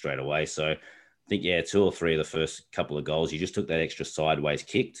kicks straight away. So I think, 2 or 3 of the first couple of goals, you just took that extra sideways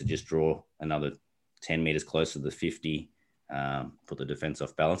kick to just draw another 10 metres closer to the 50, put the defence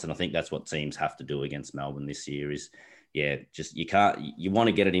off balance. And I think that's what teams have to do against Melbourne this year is, you want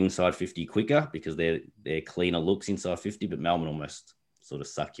to get it inside 50 quicker because they're cleaner looks inside 50, but Melbourne almost sort of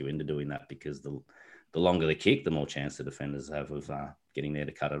suck you into doing that because the longer the kick, the more chance the defenders have of getting there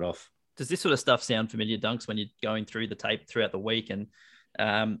to cut it off. Does this sort of stuff sound familiar, Dunks, when you're going through the tape throughout the week and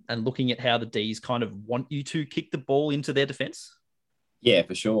looking at how the Ds kind of want you to kick the ball into their defence? Yeah,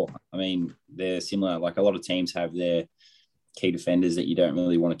 for sure. I mean, they're similar. Like a lot of teams have their key defenders that you don't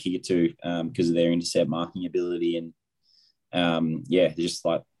really want to kick it to because of their intercept marking ability. And they're just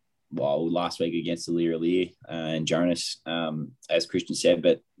like, last week against Aaliyah and Jonas, as Christian said.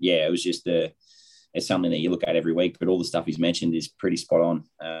 But it was just it's something that you look at every week. But all the stuff he's mentioned is pretty spot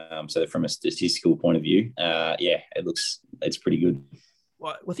on. So from a statistical point of view, it's pretty good.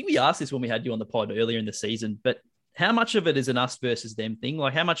 Well, I think we asked this when we had you on the pod earlier in the season, but how much of it is an us versus them thing?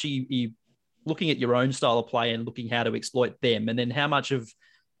 Like how much are you looking at your own style of play and looking how to exploit them, and then how much of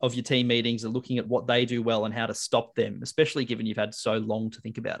your team meetings are looking at what they do well and how to stop them, especially given you've had so long to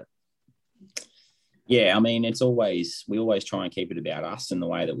think about it? Yeah, I mean, we always try and keep it about us and the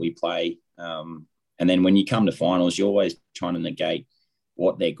way that we play. And then when you come to finals, you're always trying to negate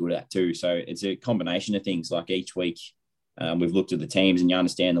what they're good at too. So it's a combination of things. Like each week, we've looked at the teams and you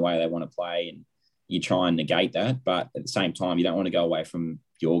understand the way they want to play and you try and negate that. But at the same time, you don't want to go away from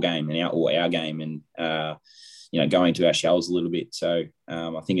your game and our game and, going to our shells a little bit. So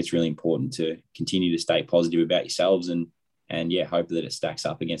I think it's really important to continue to stay positive about yourselves and hope that it stacks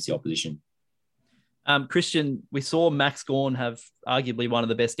up against the opposition. Christian, we saw Max Gawn have arguably one of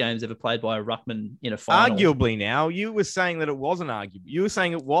the best games ever played by a ruckman in a final. Arguably now. You were saying that it wasn't arguable. You were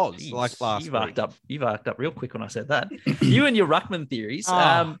saying it was. Jeez, like last week. You've arced up real quick when I said that. You and your ruckman theories. Go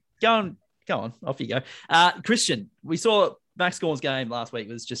on. Off you go. Christian, we saw Max Gawn's game last week.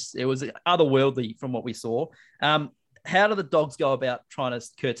 It was otherworldly from what we saw. How do the Dogs go about trying to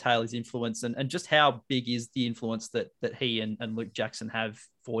curtail his influence and just how big is the influence that he and Luke Jackson have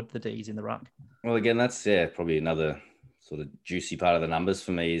for the Ds in the ruck? Well, again, that's probably another sort of juicy part of the numbers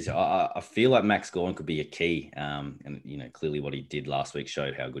for me is I feel like Max Gawn could be a key. And, clearly what he did last week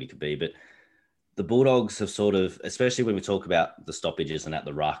showed how good he could be. But the Bulldogs have sort of, especially when we talk about the stoppages and at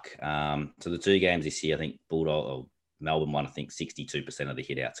the ruck. So the two games this year, I think Melbourne won, I think, 62% of the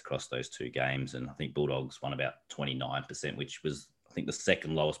hit-outs across those two games. And I think Bulldogs won about 29%, which was, I think, the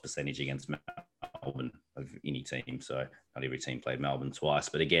second lowest percentage against Melbourne of any team. So not every team played Melbourne twice.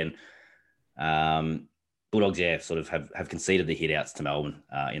 But again, Bulldogs, sort of have conceded the hit-outs to Melbourne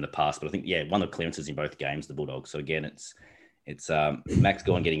in the past. But I think, one of the clearances in both games, the Bulldogs. So again, it's Max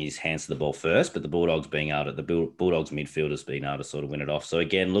Gawn getting his hands to the ball first, but the Bulldogs Bulldogs midfielders being able to sort of win it off. So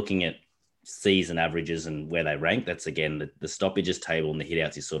again, looking at season averages and where they rank, that's again the stoppages table and the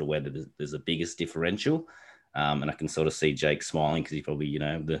hitouts is sort of where there's the biggest differential. And I can sort of see Jake smiling because he probably,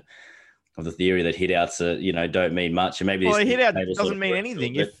 of the theory that hitouts are, don't mean much. And maybe a hitout doesn't mean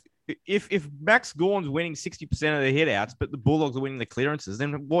anything. If Max Gawn's winning 60% of the hitouts, but the Bulldogs are winning the clearances,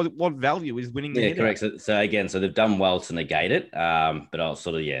 then what value is winning the hit-outs? Correct. So again, they've done well to negate it. But I'll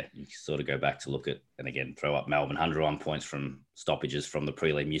sort of, you sort of go back to look at, and again, throw up Melbourne, 101 points from stoppages from the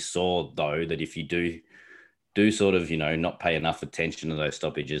prelim. You saw, though, that if you do sort of, not pay enough attention to those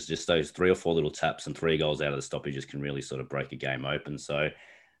stoppages, just those 3 or 4 little taps and 3 goals out of the stoppages can really sort of break a game open. So,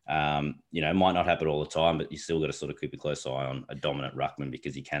 it might not happen all the time, but you still got to sort of keep a close eye on a dominant ruckman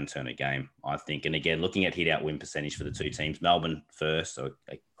because he can turn a game, I think. And again, looking at hit-out win percentage for the two teams, Melbourne first, so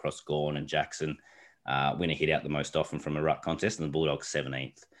across Gawn and Jackson, win a hit-out the most often from a ruck contest, and the Bulldogs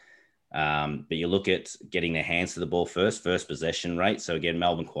 17th. But you look at getting their hands to the ball first possession rate. So again,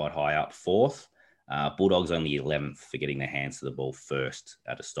 Melbourne quite high up, 4th. Bulldogs only 11th for getting their hands to the ball first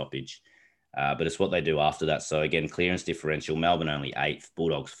at a stoppage. But it's what they do after that. So again, clearance differential, Melbourne only 8th,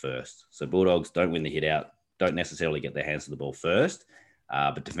 Bulldogs 1st. So Bulldogs don't win the hit out, don't necessarily get their hands to the ball first,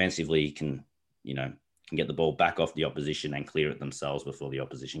 but defensively can get the ball back off the opposition and clear it themselves before the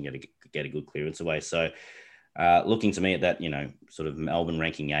opposition get a good clearance away. So looking to me at that, sort of Melbourne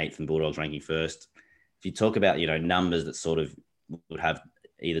ranking 8th and Bulldogs ranking 1st. If you talk about, numbers that sort of would have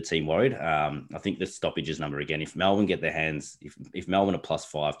either team worried. I think the stoppages number again, if Melbourne get their hands, if Melbourne are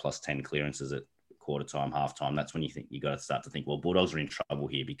 +5, +10 clearances at quarter time, half time, that's when you got to start to think, well, Bulldogs are in trouble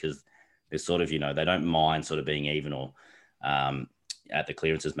here because they're sort of, they don't mind sort of being even or at the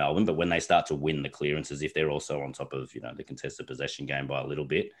clearances, Melbourne, but when they start to win the clearances, if they're also on top of, the contested possession game by a little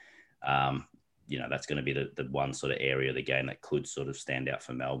bit, that's going to be the one sort of area of the game that could sort of stand out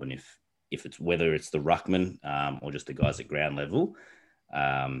for Melbourne if it's whether it's the ruckman or just the guys at ground level.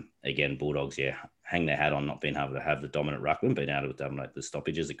 Again, Bulldogs, hang their hat on not being able to have the dominant ruckman, being able to dominate the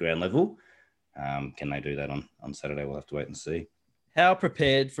stoppages at ground level. Can they do that on Saturday? We'll have to wait and see. How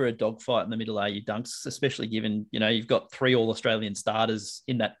prepared for a dogfight in the middle are you, Dunks, especially given, you've got 3 All-Australian starters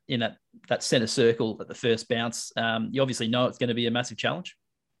in that centre circle at the first bounce. You obviously know it's going to be a massive challenge.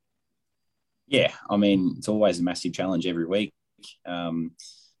 Yeah, I mean, it's always a massive challenge every week.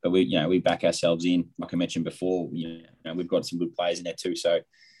 But we back ourselves in, like I mentioned before, we've got some good players in there too. So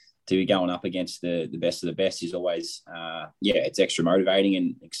to be going up against the best of the best is always, it's extra motivating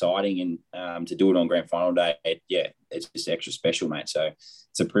and exciting. And to do it on grand final day, it's just extra special, mate. So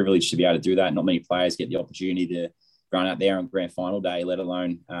it's a privilege to be able to do that. Not many players get the opportunity to run out there on grand final day, let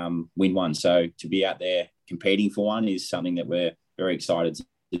alone win one. So to be out there competing for one is something that we're very excited to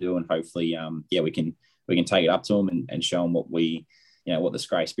do. And hopefully, we can take it up to them and show them what the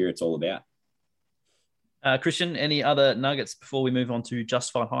Scray Spirit's all about. Christian, any other nuggets before we move on to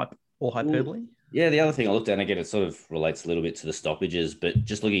justified hype or hyperbole? Yeah, the other thing I looked at, and again, it sort of relates a little bit to the stoppages, but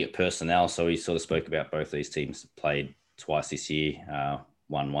just looking at personnel, so we sort of spoke about both these teams played twice this year,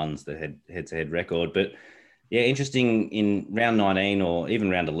 1-1's the head-to-head record. But yeah, interesting in round 19 or even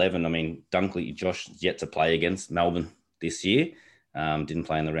round 11. I mean, Dunkley, Josh, yet to play against Melbourne this year. Didn't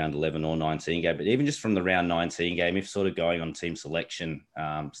play in the round 11 or 19 game, but even just from the round 19 game, if sort of going on team selection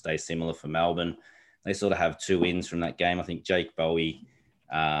stays similar for Melbourne, they sort of have 2 wins from that game. I think Jake Bowie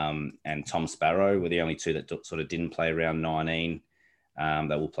and Tom Sparrow were the only 2 that sort of didn't play around 19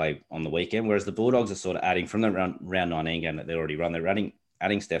 that will play on the weekend. Whereas the Bulldogs are sort of adding from the round 19 game that they already run. They're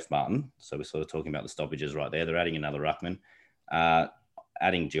adding Steph Martin. So we're sort of talking about the stoppages right there. They're adding another ruckman,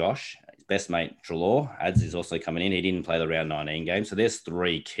 adding Josh. His best mate, Treloar, is also coming in. He didn't play the round 19 game. So there's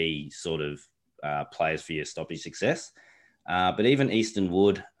 3 key sort of players for your stoppage success. But even Easton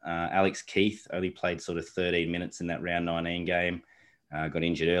Wood, Alex Keith only played sort of 13 minutes in that round 19 game. Got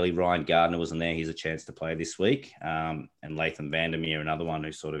injured early. Ryan Gardner wasn't there. He's a chance to play this week. And Latham Vandermeer, another one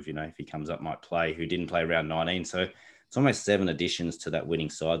who sort of, if he comes up, might play, who didn't play round 19. So it's almost 7 additions to that winning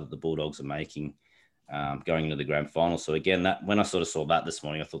side that the Bulldogs are making going into the grand final. So again, that when I sort of saw that this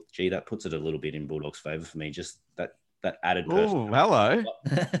morning, I thought, gee, that puts it a little bit in Bulldogs' favour for me. Just that added person. Oh, hello.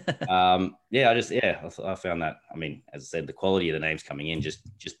 I found that. I mean, as I said, the quality of the names coming in, just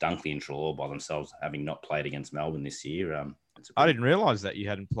Dunkley and Treloar by themselves, having not played against Melbourne this year. I didn't realise that you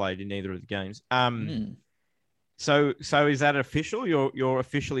hadn't played in either of the games. So is that official? You're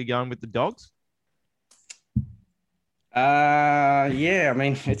officially going with the Dogs? Yeah. I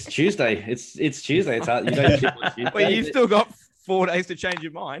mean, it's Tuesday. It's Tuesday. It's hard. You don't tip on Tuesday. Well, you've still got 4 days to change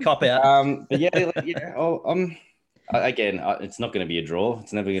your mind. Cop out. But yeah. Again, it's not going to be a draw.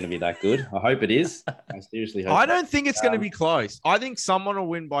 It's never going to be that good. I hope it is. I seriously hope. I don't think it's going to be close. I think someone will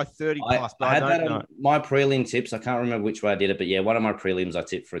win by 30 plus. I had that on my prelim tips. I can't remember which way I did it, but yeah, one of my prelims I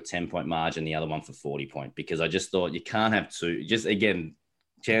tipped for a 10-point margin, the other one for 40-point, because I just thought you can't have 2. Just again,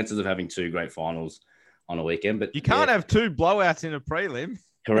 chances of having 2 great finals on a weekend, but you can't have 2 blowouts in a prelim.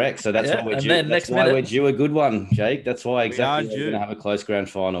 Correct. So that's why we're due. That's why we're due a good one, Jake. That's why we're going to have a close grand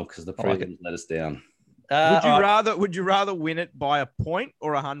final, because the prelims let us down. Would you rather win it by a point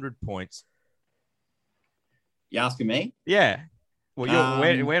or 100 points? You asking me? Yeah. Well,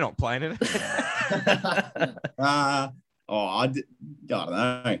 we're not playing it. I don't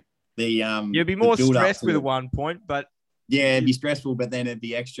know. You'd be more stressed with a 1 point, but yeah, it'd be stressful, but then it'd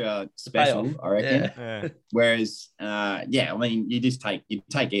be extra special, I reckon. Yeah. Whereas, I mean, you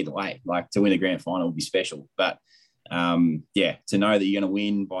take either way. Like, to win a grand final would be special, but to know that you're going to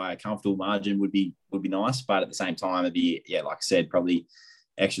win by a comfortable margin would be nice. But at the same time, it'd be, like I said, probably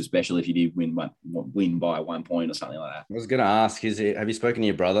extra special if you did win by 1 point or something like that. I was going to ask, have you spoken to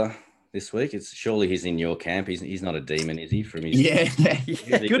your brother this week? Surely he's in your camp. He's not a demon, is he? From his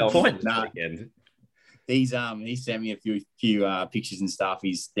Good point. No. He's sent me a few pictures and stuff.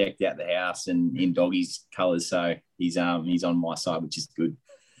 He's decked out the house and in doggies colours, so he's on my side, which is good.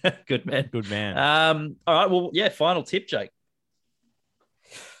 Good man. Good man. All right. Well, yeah. Final tip, Jake.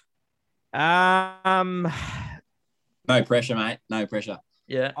 No pressure, mate. No pressure.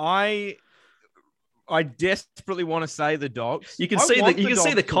 Yeah. I desperately want to say the Dogs. You can see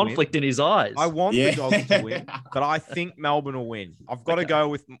the conflict in his eyes. I want the Dogs to win, but I think Melbourne will win. I've got to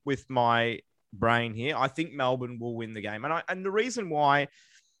go with my brain here. I think Melbourne will win the game, and the reason why.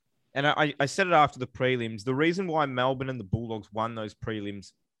 And I said it after the prelims. The reason why Melbourne and the Bulldogs won those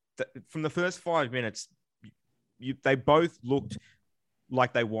prelims, from the first 5 minutes, they both looked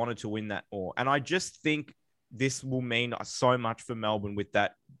like they wanted to win that more. And I just think this will mean so much for Melbourne with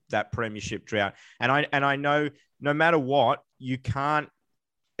that premiership drought. And I know no matter what, you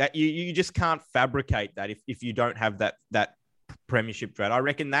just can't fabricate that if you don't have that premiership drought. I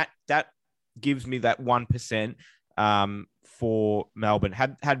reckon that gives me that 1%. For Melbourne.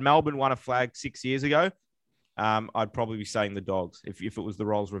 Had Melbourne won a flag 6 years ago, I'd probably be saying the Dogs if it was the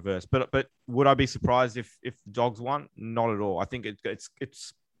roles reversed. But would I be surprised if the Dogs won? Not at all. I think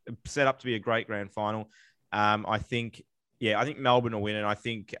it's set up to be a great grand final. I think Melbourne will win, and I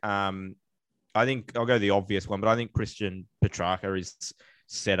think I'll go the obvious one, but I think Christian Petrarca is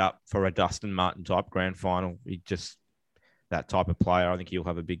set up for a Dustin Martin type grand final. He just that type of player. I think he'll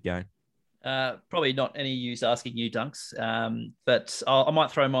have a big game. Probably not any use asking you, Dunks, but I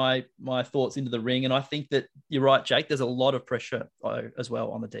might throw my thoughts into the ring. And I think that you're right, Jake. There's a lot of pressure as well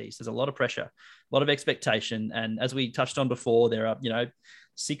on the Ds. There's a lot of pressure, a lot of expectation. And as we touched on before, there are,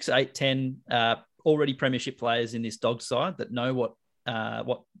 6, 8, 10 already premiership players in this Dog side that know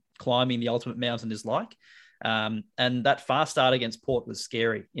what climbing the ultimate mountain is like. And that fast start against Port was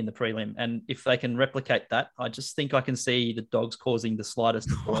scary in the prelim. And if they can replicate that, I just think I can see the Dogs causing the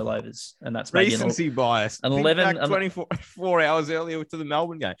slightest of boilovers. And that's maybe recency bias. An Think 11, back 24 hours earlier to the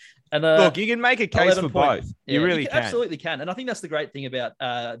Melbourne game. And look, you can make a case for point, both. You really can. Absolutely can. And I think that's the great thing about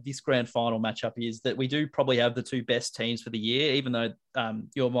this grand final matchup is that we do probably have the two best teams for the year, even though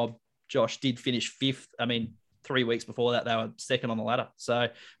your mob, Josh, did finish fifth. I mean, 3 weeks before that, they were second on the ladder. So,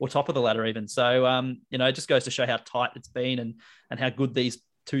 or top of the ladder even. So, it just goes to show how tight it's been and how good these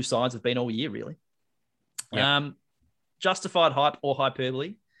two sides have been all year, really. Yep. Justified hype or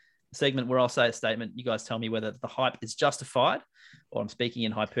hyperbole, a segment where I'll say a statement. You guys tell me whether the hype is justified or I'm speaking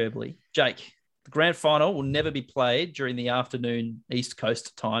in hyperbole. Jake, the grand final will never be played during the afternoon East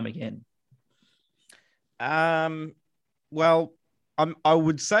Coast time again. Well, I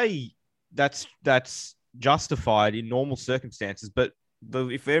would say that's justified in normal circumstances, but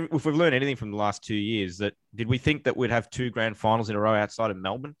if we've learned anything from the last 2 years, that did we think that we'd have two grand finals in a row outside of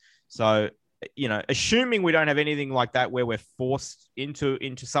Melbourne? So, assuming we don't have anything like that where we're forced into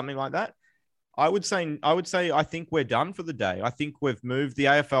something like that, I would say I think we're done for the day. I think we've moved. The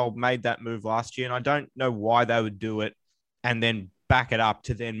AFL made that move last year, and I don't know why they would do it and then back it up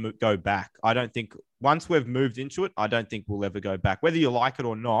to then go back. I don't think once we've moved into it, I don't think we'll ever go back. Whether you like it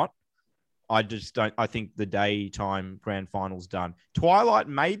or not, I just don't. I think the daytime grand final's done. Twilight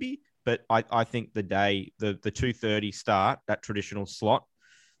maybe, but I think the 2:30 start, that traditional slot,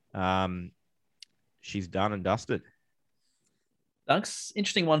 she's done and dusted. Dunks,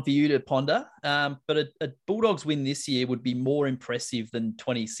 interesting one for you to ponder. But a Bulldogs win this year would be more impressive than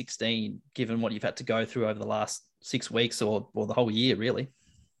 2016, given what you've had to go through over the last 6 weeks or the whole year, really.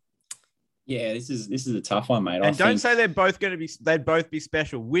 Yeah, this is a tough one, mate. And don't say they'd both be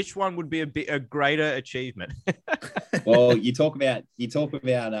special. Which one would be a greater achievement? Well, you talk about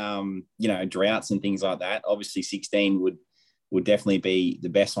droughts and things like that. Obviously, 16 would definitely be the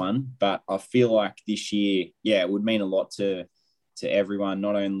best one. But I feel like this year, it would mean a lot to everyone,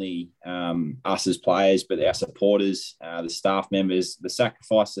 not only us as players, but our supporters, the staff members, the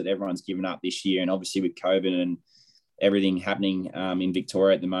sacrifice that everyone's given up this year, and obviously with COVID and everything happening in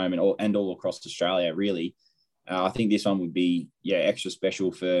Victoria at the moment, and all across Australia, really. I think this one would be, extra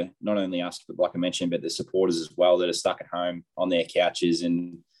special for not only us, but like I mentioned, but the supporters as well that are stuck at home on their couches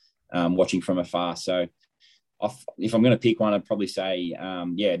and watching from afar. So if I'm going to pick one, I'd probably say,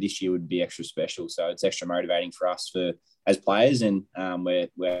 this year would be extra special. So it's extra motivating for us as players, and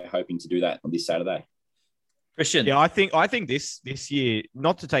we're hoping to do that on this Saturday. Christian. Yeah, I think this year,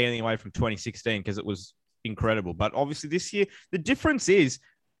 not to take anything away from 2016 because it was incredible, but obviously this year the difference is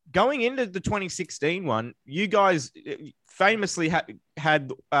going into the 2016 one, you guys famously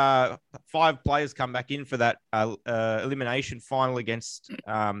had 5 players come back in for that elimination final against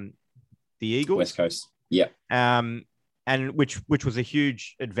the Eagles, West Coast. Yeah. And which was a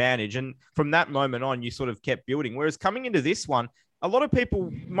huge advantage, and from that moment on you sort of kept building, whereas coming into this one, a lot of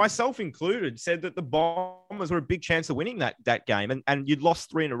people, myself included, said that the Bombers were a big chance of winning that game, and you'd lost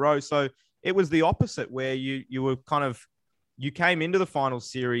 3 in a row. So it was the opposite, where you were you came into the final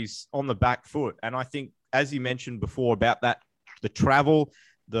series on the back foot. And I think, as you mentioned before about that, the travel,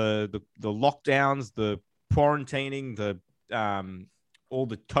 the lockdowns, the quarantining, the all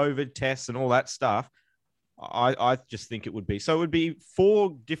the COVID tests and all that stuff, I just think it would be. So it would be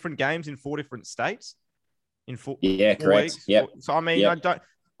 4 different games in 4 different states in 4 correct. weeks. Yep. So, I mean, Yep.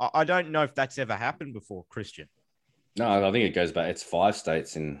 I don't know if that's ever happened before, Christian. No, I think it goes back. It's 5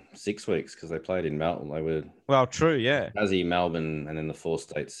 states in 6 weeks because they played in Melbourne. They were true, yeah. Tassie, Melbourne, and then the 4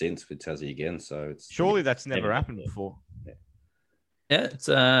 states since with Tassie again. So it's surely that's never happened before. Yeah, it's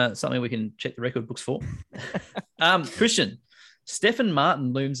something we can check the record books for. Christian, Stephen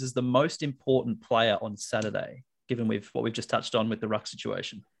Martin looms as the most important player on Saturday, given what we've just touched on with the ruck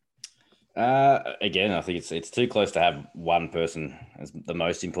situation. Again, I think it's too close to have one person as the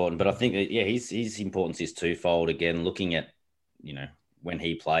most important, but I think his importance is twofold. Again, looking at when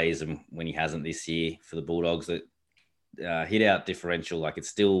he plays and when he hasn't this year for the Bulldogs, that hit out differential, like it's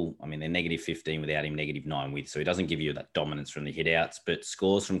still, I mean, they're -15 without him, -9 with, so he doesn't give you that dominance from the hit outs, but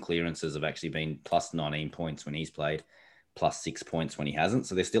scores from clearances have actually been plus 19 points when he's played, plus 6 points when he hasn't.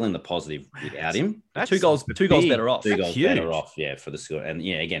 So they're still in the positive without him. That's two goals better off. Two goals better off, for the score. And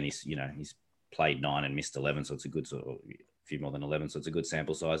again, he's played 9 and missed 11, so it's a good sort of a few more than 11, so it's a good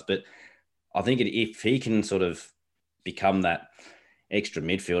sample size. But I think if he can sort of become that extra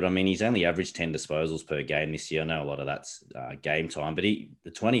midfield, I mean, he's only averaged 10 disposals per game this year. I know a lot of that's game time, but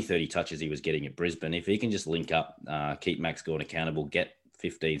the 20, 30 touches he was getting at Brisbane, if he can just link up, keep Max Gawn accountable, get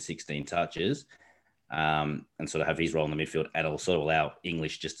 15, 16 touches, and sort of have his role in the midfield and also allow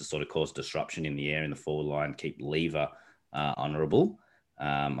English just to sort of cause disruption in the air in the forward line, keep Lever honourable.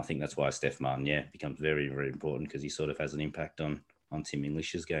 I think that's why Steph Martin, becomes very, very important because he sort of has an impact on Tim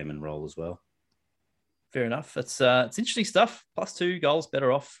English's game and role as well. Fair enough. It's interesting stuff. +2 goals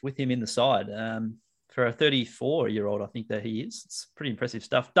better off with him in the side. For a 34-year-old, I think that he is. It's pretty impressive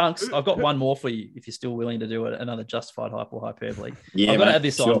stuff. Dunks, I've got one more for you if you're still willing to do another justified hype or hyperbole. Yeah, I've got to have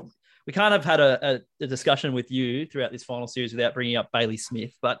this sure. on. We can't have had a discussion with you throughout this final series without bringing up Bailey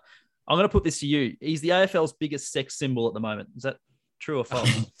Smith, but I'm going to put this to you. He's the AFL's biggest sex symbol at the moment. Is that true or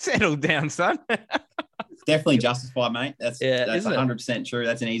false? Settle down, son. Definitely justified, mate. That's 100% true.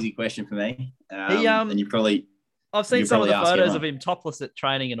 That's an easy question for me. And you probably... I've seen some of the photos of him topless at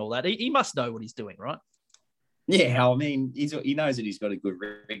training and all that. He must know what he's doing, right? Yeah, I mean, he knows that he's got a good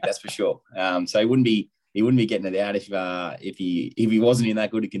rig, that's for sure. So he wouldn't be getting it out if he wasn't in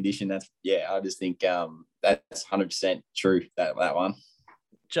that good a condition. I just think that's 100% true, that one.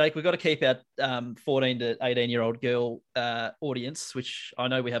 Jake, we've got to keep our 14 to 18-year-old girl audience, which I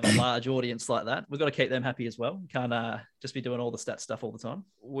know we have a large audience like that. We've got to keep them happy as well. We can't just be doing all the stat stuff all the time.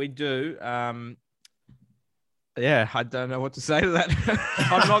 We do. I don't know what to say to that.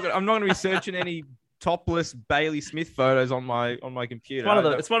 I'm not going to be searching any topless Bailey Smith photos on my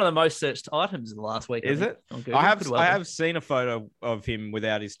computer. It's one of the most searched items in the last week. Is it? I have seen a photo of him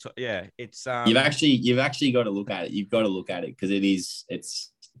without his. It's. You've actually got to look at it. You've got to look at it because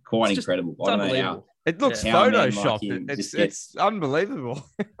it's quite incredible. It's unbelievable. It looks photoshopped. It's unbelievable.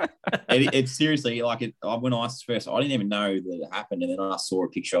 It's seriously like it. When I first, I didn't even know that it happened, and then I saw a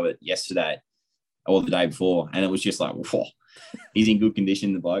picture of it yesterday or the day before, and it was just like, whoa, he's in good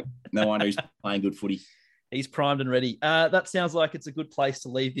condition, the bloke. No wonder he's playing good footy. He's primed and ready. That sounds like it's a good place to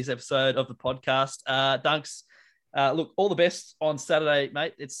leave this episode of the podcast. Dunks, look, all the best on Saturday,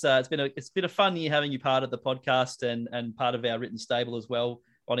 mate. It's been a fun year having you part of the podcast and part of our written stable as well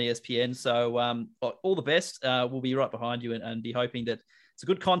on ESPN. So all the best. We'll be right behind you and be hoping that it's a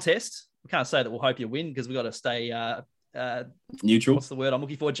good contest. We can't say that we'll hope you win because we've got to stay neutral. What's the word I'm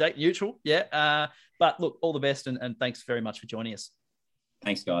looking for, Jake? Neutral. Yeah. But look, all the best and thanks very much for joining us.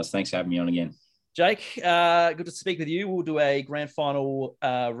 Thanks, guys. Thanks for having me on again. Jake, good to speak with you. We'll do a grand final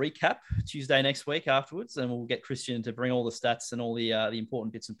recap Tuesday next week afterwards, and we'll get Christian to bring all the stats and all the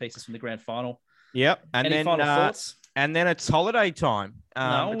important bits and pieces from the grand final. Yep. And any final thoughts? And then it's holiday time.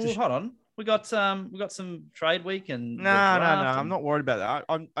 Hold on. We got some trade week and no. I'm not worried about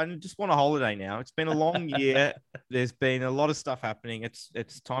that. I just want a holiday now. It's been a long year. There's been a lot of stuff happening.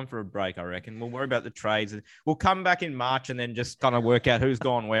 It's time for a break, I reckon. We'll worry about the trades. We'll come back in March and then just kind of work out who's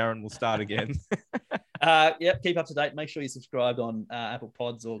gone where, and we'll start again. Keep up to date. Make sure you subscribe on Apple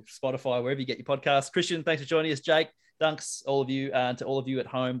Pods or Spotify, wherever you get your podcasts. Christian, thanks for joining us. Jake, Dunks, all of you, and to all of you at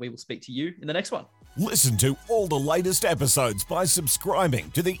home, we will speak to you in the next one. Listen to all the latest episodes by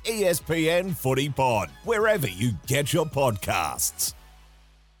subscribing to the ESPN Footy Pod, wherever you get your podcasts.